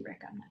you too,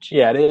 Rick, I'm not sure.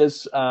 Yeah, it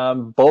is.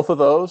 Both of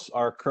those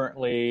are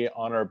currently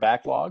on our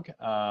backlog.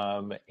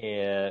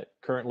 And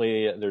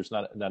currently, there's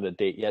not a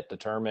date yet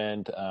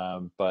determined,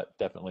 but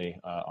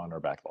definitely on our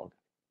backlog.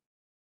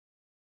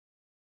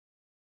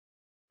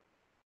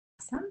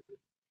 Awesome.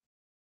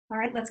 All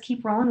right, let's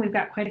keep rolling. We've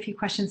got quite a few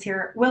questions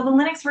here. Will the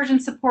Linux version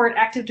support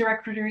Active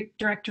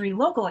Directory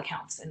local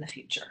accounts in the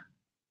future?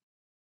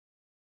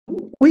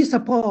 We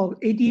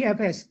support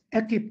ADFS,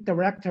 Active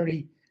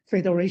Directory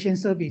Federation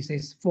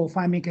services for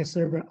FileMaker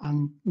Server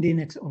on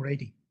Linux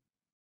already.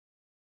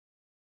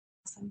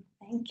 Awesome,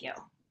 thank you.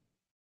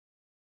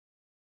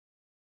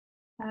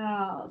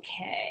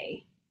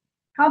 Okay.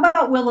 How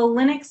about will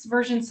the Linux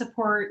version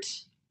support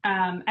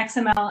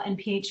XML and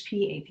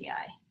PHP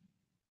API?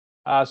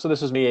 So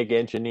this is me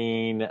again,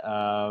 Janine.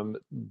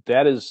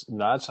 That is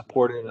not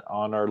supported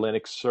on our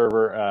Linux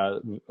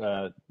server.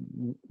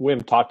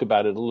 Wim talked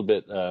about it a little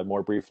bit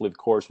more briefly. Of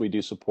course, we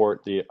do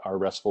support our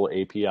RESTful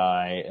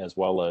API as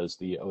well as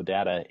the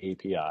OData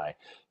API,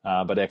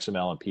 but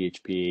XML and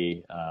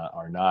PHP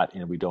are not,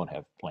 and we don't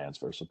have plans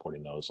for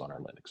supporting those on our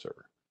Linux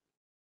server.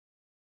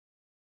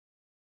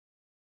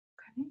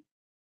 Okay.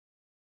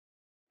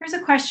 Here's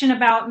a question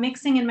about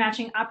mixing and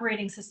matching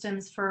operating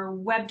systems for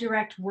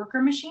WebDirect worker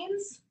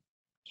machines.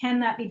 Can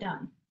that be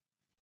done?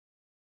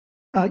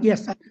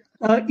 Yes,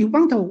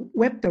 Ubuntu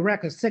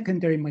WebDirect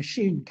secondary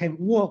machine can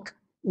work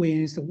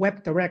with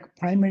WebDirect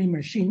primary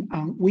machine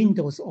on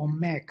Windows or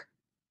Mac,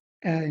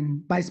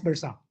 and vice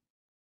versa.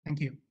 Thank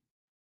you.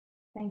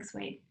 Thanks,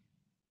 Wade.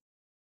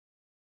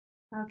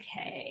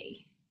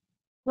 Okay.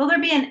 Will there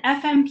be an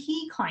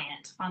FMP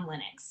client on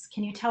Linux?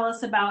 Can you tell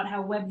us about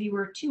how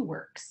WebViewer 2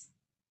 works?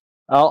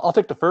 I'll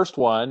take the first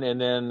one, and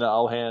then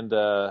I'll hand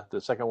the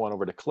second one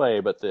over to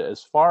Clay. But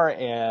as far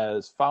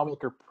as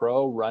FileMaker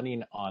Pro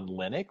running on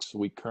Linux,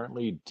 we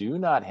currently do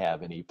not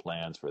have any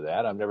plans for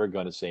that. I'm never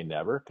going to say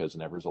never, because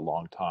never is a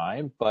long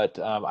time. But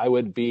I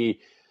would be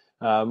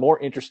more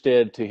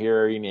interested to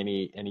hearing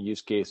any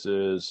use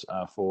cases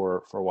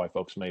for why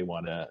folks may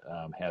want to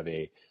have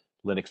a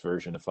Linux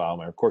version of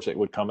FileMaker. Of course, it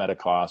would come at a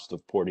cost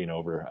of porting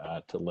over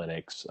to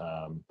Linux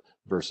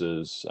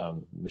versus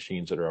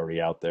machines that are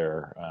already out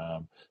there.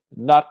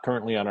 Not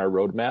currently on our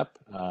roadmap,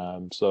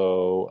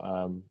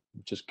 so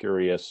just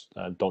curious.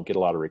 Don't get a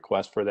lot of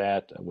requests for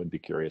that. I would be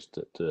curious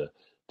to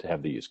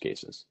have the use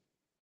cases.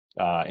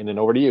 And then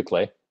over to you,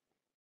 Clay.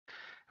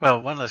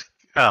 Well,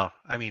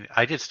 I mean,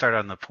 I did start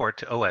on the port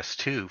to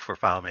OS2 for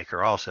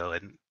FileMaker also,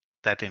 and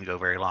that didn't go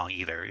very long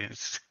either.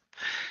 It's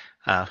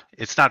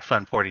not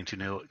fun porting to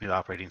new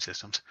operating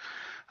systems.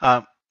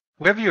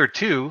 WebViewer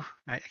 2,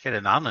 I get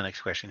a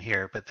non-Linux question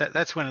here, but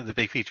that's one of the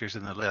big features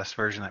in the last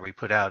version that we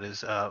put out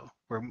is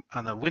we're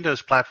on the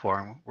Windows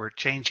platform, we're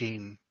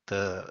changing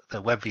the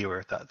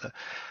WebViewer.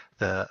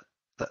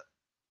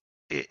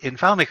 In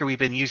FileMaker, we've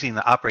been using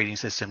the operating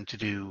system to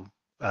do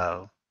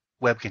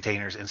web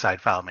containers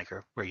inside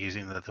FileMaker. We're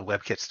using the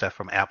WebKit stuff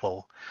from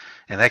Apple,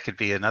 and that could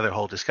be another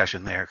whole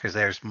discussion there because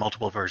there's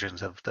multiple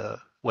versions of the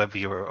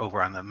WebViewer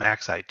over on the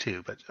Mac side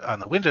too. But on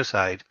the Windows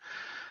side,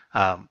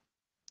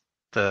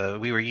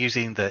 we were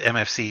using the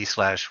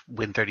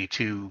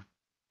MFC/Win32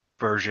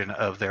 version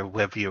of their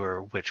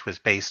WebViewer, which was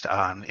based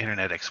on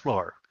Internet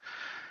Explorer.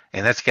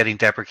 And that's getting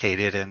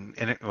deprecated,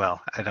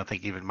 well, I don't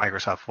think even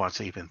Microsoft wants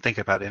to even think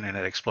about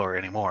Internet Explorer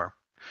anymore.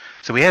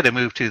 So we had to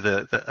move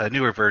to a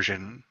newer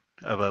version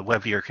of a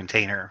WebViewer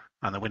container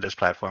on the Windows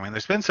platform. And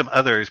there's been some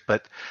others,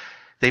 but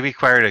they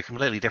required a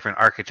completely different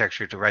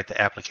architecture to write the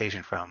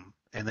application from.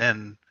 And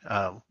then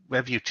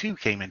WebViewer 2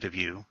 came into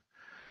view,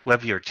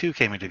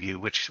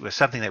 which was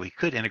something that we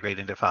could integrate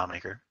into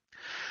FileMaker.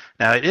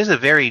 Now it is a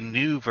very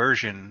new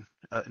version,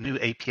 new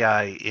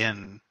API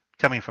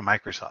coming from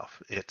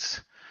Microsoft.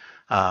 It's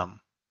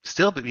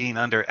still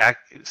under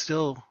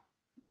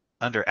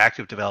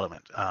active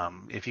development.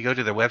 If you go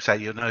to their website,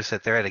 you'll notice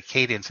that they're at a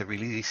cadence of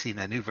releasing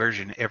a new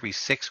version every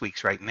 6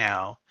 weeks right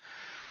now.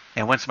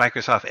 And once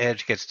Microsoft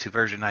Edge gets to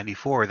version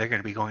 94, they're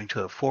going to be going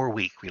to a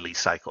 4-week release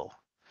cycle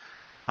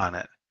on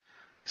it.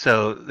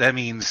 So that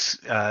means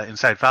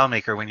inside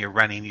FileMaker, when you're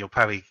running, you'll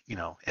probably,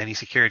 any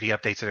security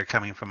updates that are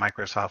coming from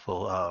Microsoft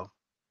will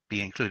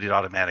be included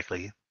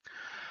automatically.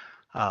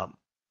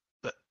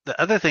 But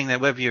the other thing that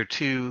WebViewer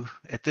 2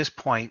 at this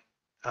point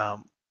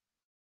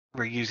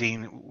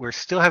we're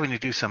still having to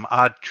do some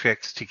odd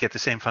tricks to get the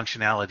same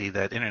functionality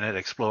that Internet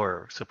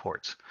Explorer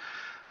supports.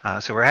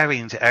 So we're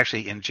having to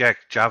actually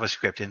inject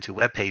JavaScript into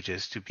web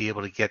pages to be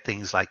able to get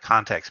things like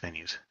context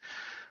menus.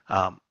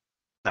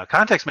 Now,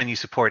 context menu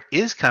support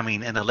is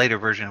coming in a later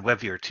version of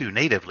WebViewer 2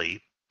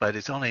 natively, but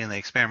it's only in the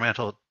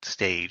experimental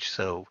stage.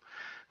 So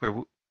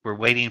we're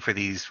waiting for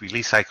these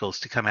release cycles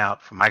to come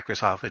out from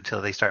Microsoft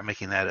until they start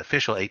making that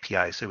official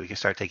API so we can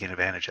start taking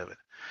advantage of it.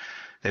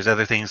 There's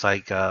other things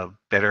like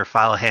better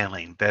file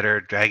handling, better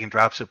drag and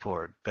drop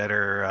support,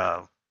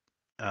 better,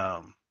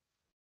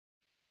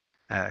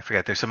 I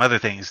forget, there's some other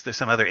things, there's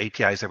some other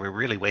APIs that we're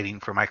really waiting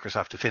for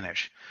Microsoft to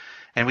finish.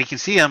 And we can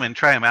see them and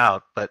try them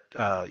out, but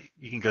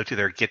you can go to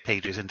their Git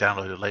pages and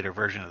download a later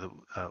version of the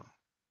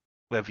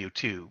WebView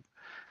 2.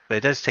 But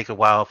it does take a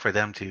while for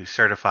them to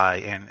certify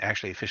and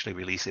actually officially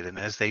release it. And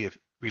as they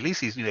release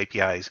these new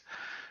APIs,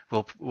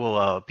 we'll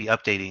be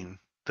updating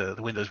the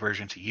Windows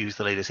version to use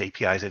the latest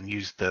APIs and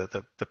use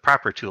the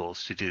proper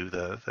tools to do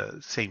the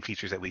same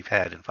features that we've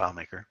had in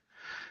FileMaker,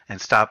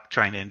 and stop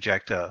trying to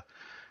inject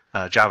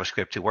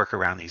JavaScript to work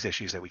around these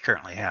issues that we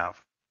currently have.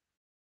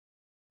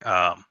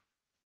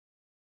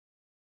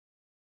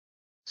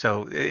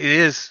 So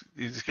it's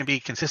going to be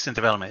consistent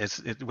development.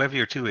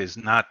 WebViewer 2 is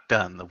not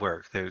done the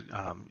work.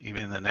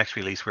 Even in the next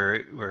release,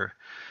 we're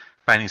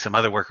finding some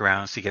other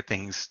workarounds to get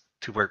things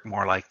to work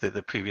more like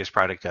the previous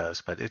product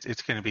does. But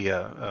it's going to be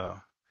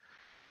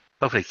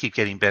hopefully keep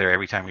getting better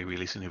every time we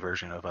release a new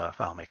version of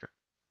FileMaker.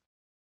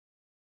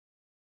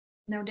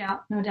 No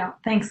doubt, no doubt.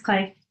 Thanks,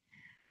 Clay.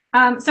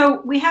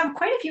 So we have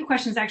quite a few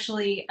questions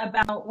actually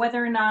about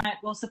whether or not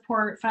we'll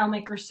support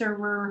FileMaker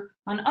Server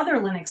on other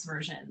Linux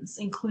versions,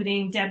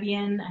 including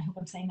Debian, I hope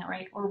I'm saying that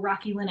right, or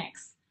Rocky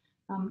Linux.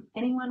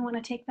 Anyone want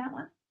to take that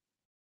one?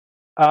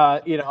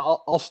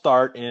 I'll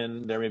start,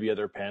 and there may be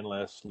other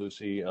panelists,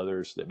 Lucy,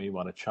 others that may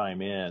want to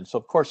chime in. So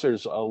of course,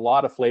 there's a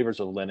lot of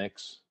flavors of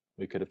Linux.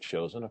 we could have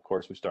chosen. Of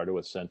course, we started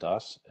with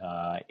CentOS,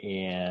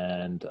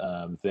 and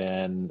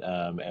then,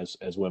 as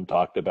Wim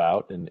talked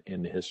about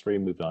in the history,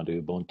 moved on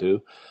to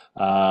Ubuntu.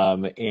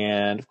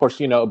 And of course,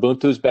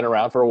 Ubuntu's been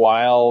around for a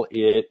while.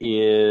 It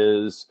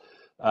is,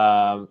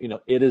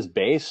 it is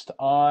based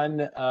on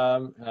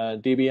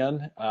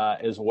Debian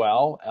as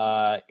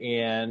well,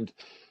 and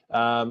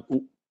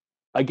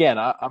again,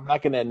 I'm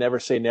not going to never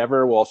say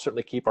never. We'll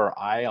certainly keep our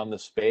eye on the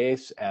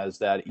space as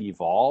that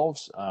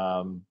evolves.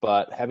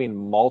 But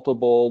having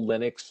multiple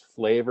Linux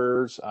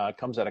flavors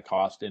comes at a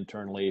cost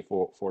internally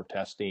for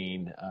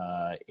testing,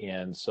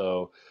 and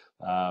so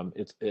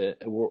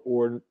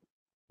we're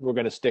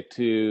going to stick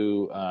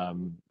to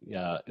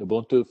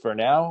Ubuntu for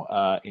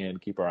now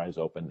and keep our eyes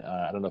open.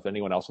 I don't know if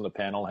anyone else on the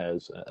panel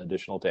has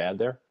additional to add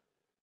there.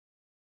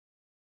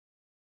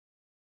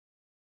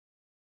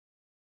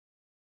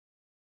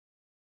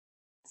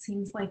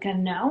 Seems like a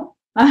no.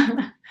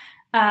 Okay,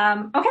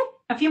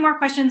 a few more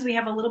questions. We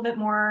have a little bit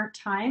more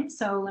time,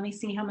 so let me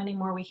see how many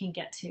more we can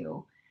get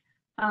to.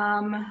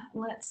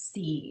 Let's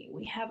see.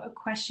 We have a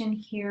question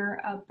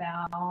here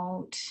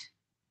about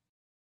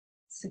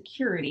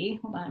security.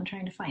 Hold on, I'm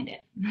trying to find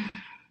it.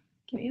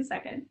 Give me a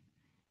second.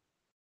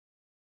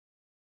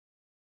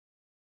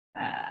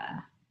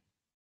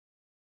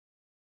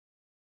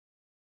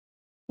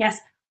 Yes.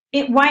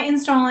 Why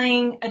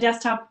installing a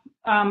desktop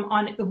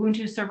on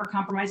Ubuntu server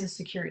compromises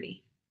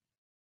security?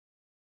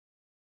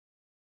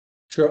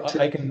 Sure,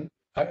 I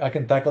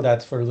can tackle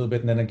that for a little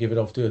bit and then I give it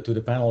off to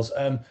the panels.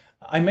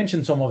 I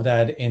mentioned some of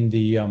that in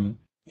the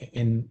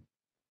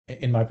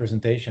in my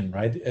presentation,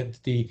 right?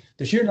 The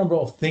sheer number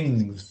of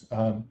things,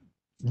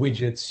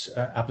 widgets,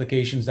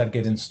 applications that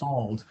get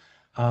installed,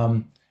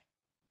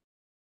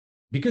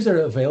 because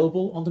they're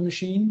available on the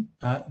machine,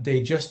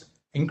 they just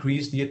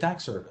increase the attack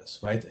surface,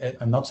 right?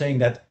 I'm not saying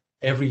that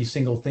every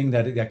single thing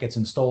that gets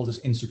installed is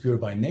insecure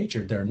by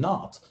nature. They're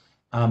not.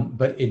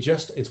 But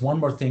it's one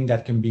more thing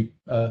that can be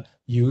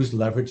used,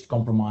 leveraged,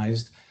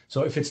 compromised.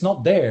 So if it's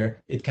not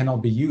there, it cannot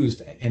be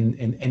used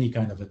in any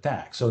kind of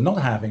attack. So not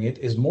having it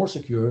is more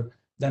secure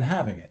than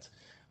having it.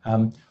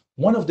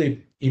 One of the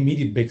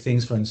immediate big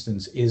things, for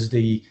instance, is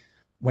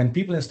when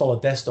people install a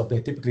desktop,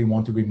 they typically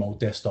want to remote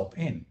desktop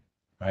in,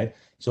 right?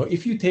 So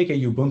if you take a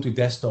Ubuntu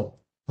desktop,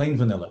 plain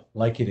vanilla,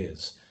 like it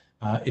is,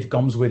 it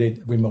comes with a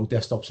remote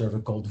desktop server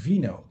called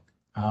Vino.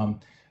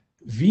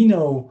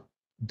 Vino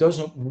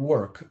doesn't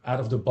work out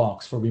of the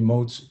box for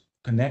remote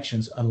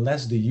connections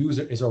unless the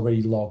user is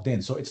already logged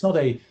in. So it's not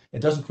it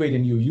doesn't create a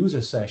new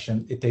user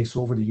session. It takes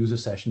over the user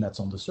session that's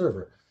on the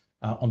server,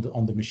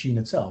 on the machine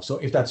itself. So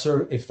if that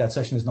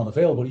session is not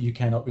available, you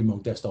cannot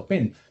remote desktop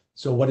in.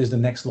 So what is the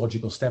next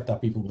logical step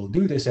that people will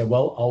do? They say,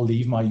 well, I'll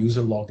leave my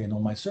user logged in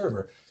on my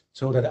server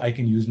so that I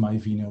can use my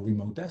Vino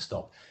remote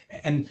desktop.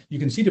 And you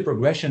can see the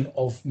progression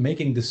of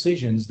making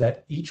decisions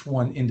that each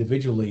one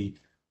individually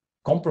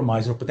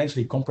compromise or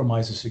potentially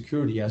compromises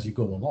security as you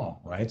go along,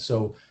 right?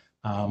 So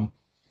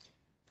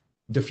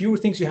the fewer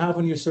things you have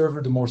on your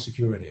server, the more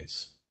secure it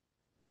is.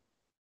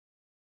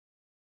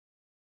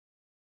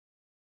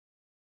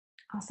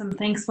 Awesome,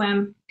 thanks,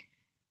 Wim.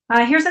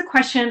 Here's a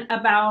question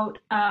about,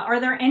 are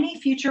there any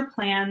future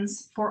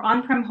plans for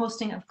on-prem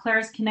hosting of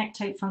Claris Connect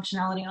type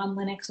functionality on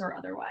Linux or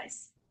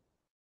otherwise?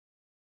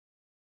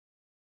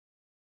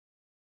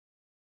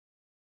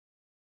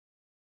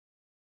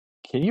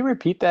 Can you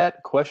repeat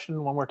that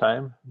question one more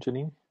time,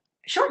 Janine?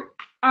 Sure.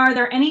 Are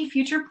there any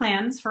future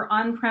plans for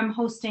on-prem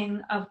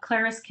hosting of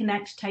Claris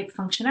Connect type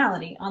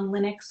functionality on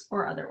Linux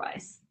or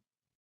otherwise?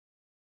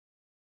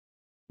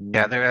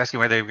 Yeah, they're asking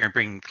whether they're going to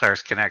bring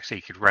Claris Connect so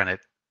you could run it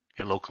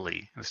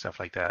locally and stuff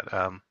like that.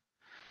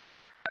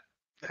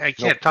 I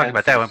can't talk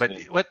about that one,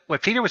 but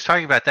what Peter was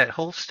talking about, that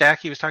whole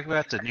stack he was talking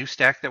about, the new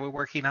stack that we're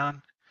working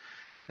on,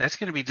 that's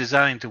going to be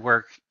designed to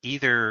work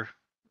either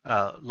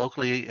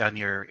locally on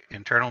your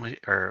internal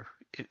or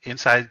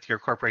inside your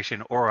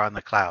corporation or on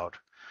the cloud.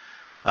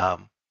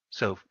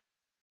 So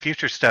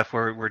future stuff,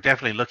 we're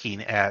definitely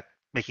looking at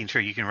making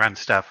sure you can run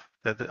stuff,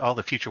 that all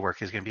the future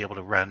work is going to be able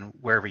to run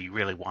wherever you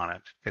really want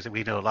it, because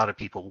we know a lot of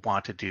people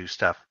want to do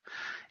stuff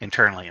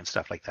internally and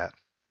stuff like that.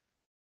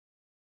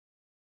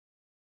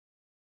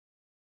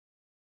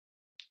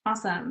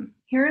 Awesome.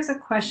 Here is a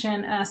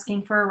question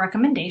asking for a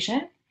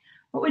recommendation.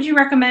 What would you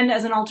recommend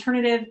as an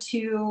alternative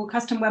to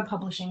custom web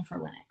publishing for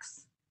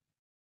Linux?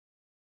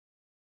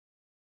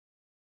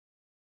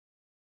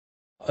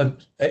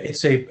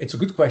 It's a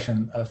good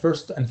question.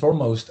 First and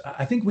foremost,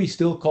 I think we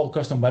still call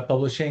custom web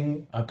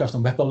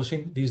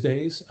publishing these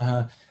days,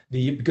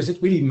 because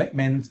it really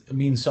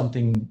means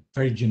something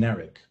very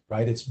generic,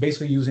 right? It's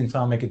basically using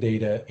FileMaker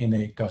data in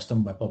a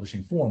custom web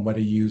publishing form, whether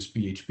you use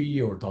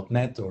PHP or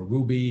 .NET or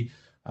Ruby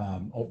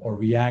or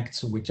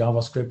React with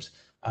JavaScript,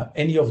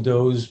 any of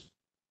those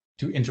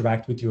to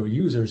interact with your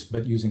users,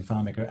 but using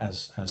FileMaker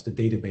as the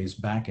database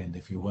backend,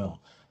 if you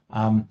will.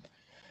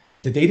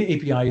 The data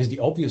API is the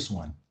obvious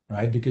one,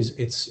 right? Because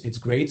it's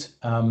great.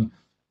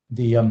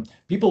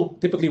 People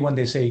typically, when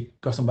they say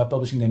custom web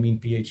publishing, they mean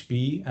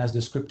PHP as the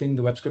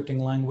web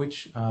scripting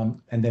language,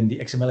 and then the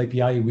XML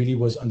API really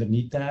was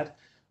underneath that.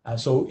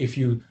 So if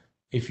you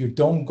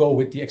don't go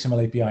with the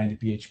XML API and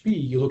the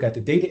PHP, you look at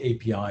the data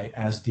API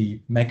as the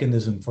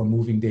mechanism for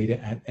moving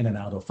data in and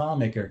out of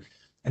FileMaker.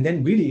 And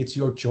then really it's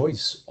your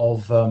choice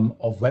of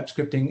web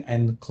scripting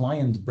and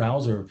client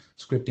browser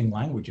scripting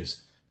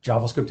languages.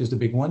 JavaScript is the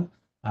big one.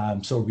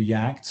 So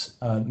React,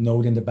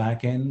 Node in the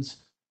back end.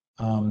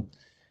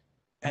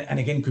 And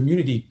again,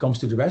 community comes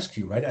to the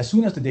rescue, right? As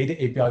soon as the data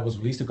API was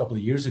released a couple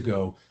of years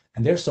ago,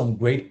 and there's some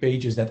great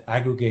pages that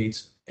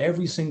aggregates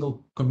every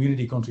single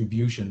community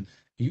contribution,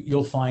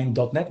 you'll find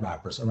 .NET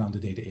wrappers around the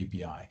data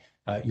API.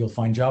 You'll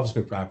find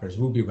JavaScript wrappers,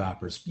 Ruby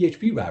wrappers,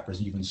 PHP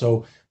wrappers even.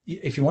 So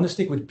if you want to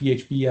stick with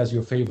PHP as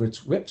your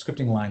favorite web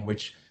scripting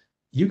language,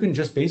 you can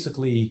just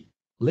basically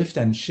lift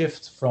and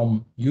shift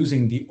from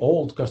using the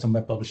old custom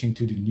web publishing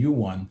to the new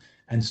one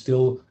and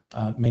still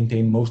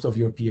maintain most of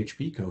your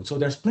PHP code. So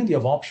there's plenty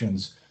of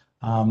options.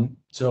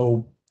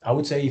 So I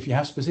would say if you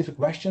have specific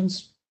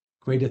questions,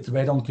 create a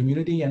thread on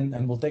community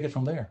and we'll take it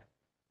from there.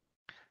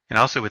 And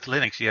also with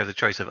Linux, you have the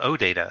choice of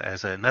OData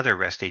as another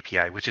REST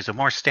API, which is a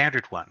more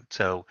standard one.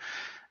 So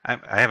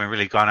I haven't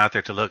really gone out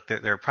there to look.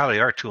 There probably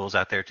are tools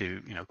out there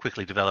to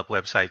quickly develop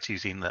websites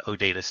using the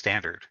OData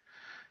standard.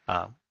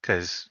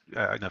 Because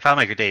the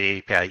FileMaker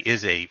Data API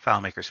is a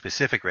FileMaker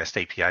specific REST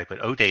API, but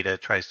OData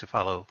tries to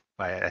follow.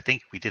 I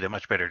think we did a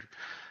much better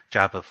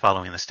job of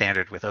following the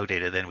standard with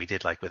OData than we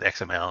did like with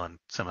XML and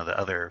some of the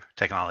other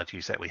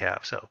technologies that we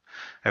have. So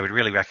I would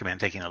really recommend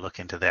taking a look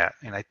into that.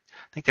 And I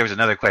think there was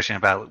another question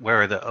about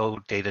where are the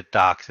OData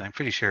docs, and I'm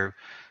pretty sure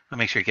I'll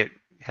make sure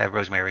have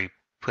Rosemary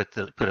put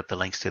up the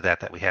links to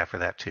that we have for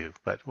that too.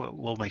 But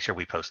we'll make sure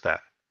we post that.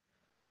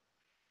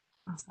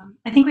 Awesome.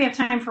 I think we have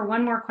time for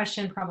one more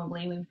question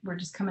probably. We're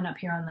just coming up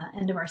here on the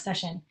end of our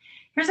session.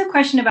 Here's a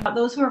question about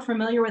those who are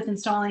familiar with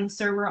installing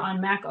Server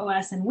on Mac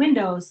OS and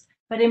Windows,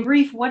 but in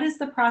brief, what is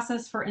the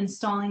process for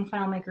installing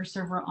FileMaker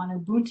Server on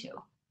Ubuntu?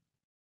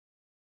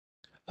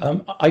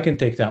 I can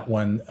take that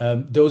one.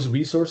 Those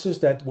resources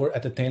that were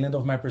at the tail end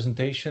of my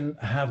presentation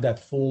have that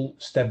full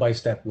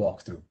step-by-step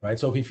walkthrough, right?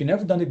 So if you've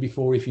never done it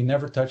before, if you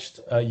never touched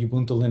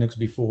Ubuntu Linux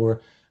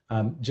before,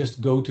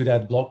 just go to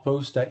that blog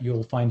post that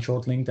you'll find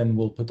short linked, and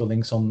we'll put the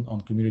links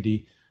on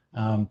community.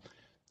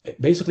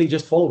 Basically,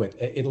 just follow it.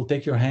 It'll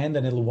take your hand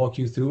and it'll walk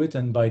you through it.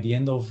 And by the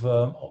end of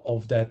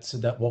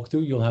that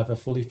walkthrough, you'll have a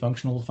fully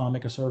functional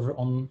FileMaker server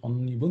on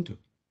Ubuntu.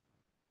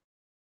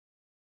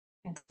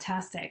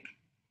 Fantastic.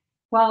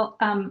 Well,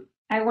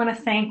 I want to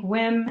thank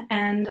Wim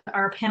and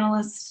our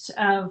panelists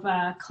of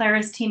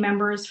Claris team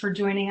members for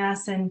joining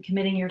us and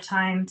committing your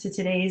time to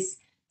today's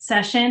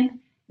session.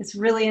 It's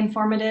really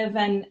informative,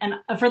 and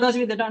for those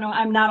of you that don't know,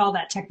 I'm not all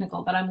that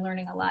technical, but I'm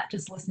learning a lot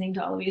just listening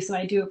to all of you. So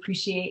I do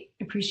appreciate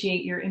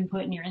your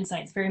input and your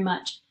insights very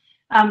much.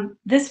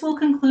 This will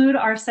conclude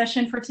our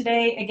session for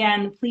today.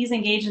 Again, please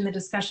engage in the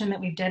discussion that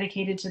we've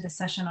dedicated to the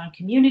session on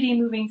community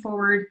moving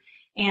forward,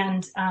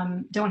 and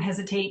don't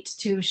hesitate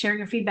to share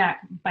your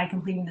feedback by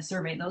completing the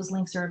survey. Those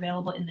links are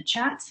available in the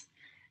chat.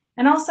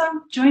 And also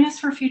join us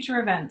for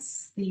future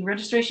events. The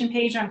registration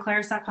page on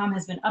claris.com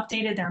has been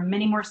updated. There are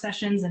many more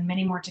sessions and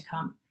many more to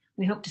come.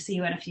 We hope to see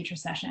you at a future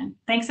session.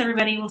 Thanks,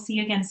 everybody. We'll see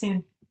you again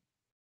soon.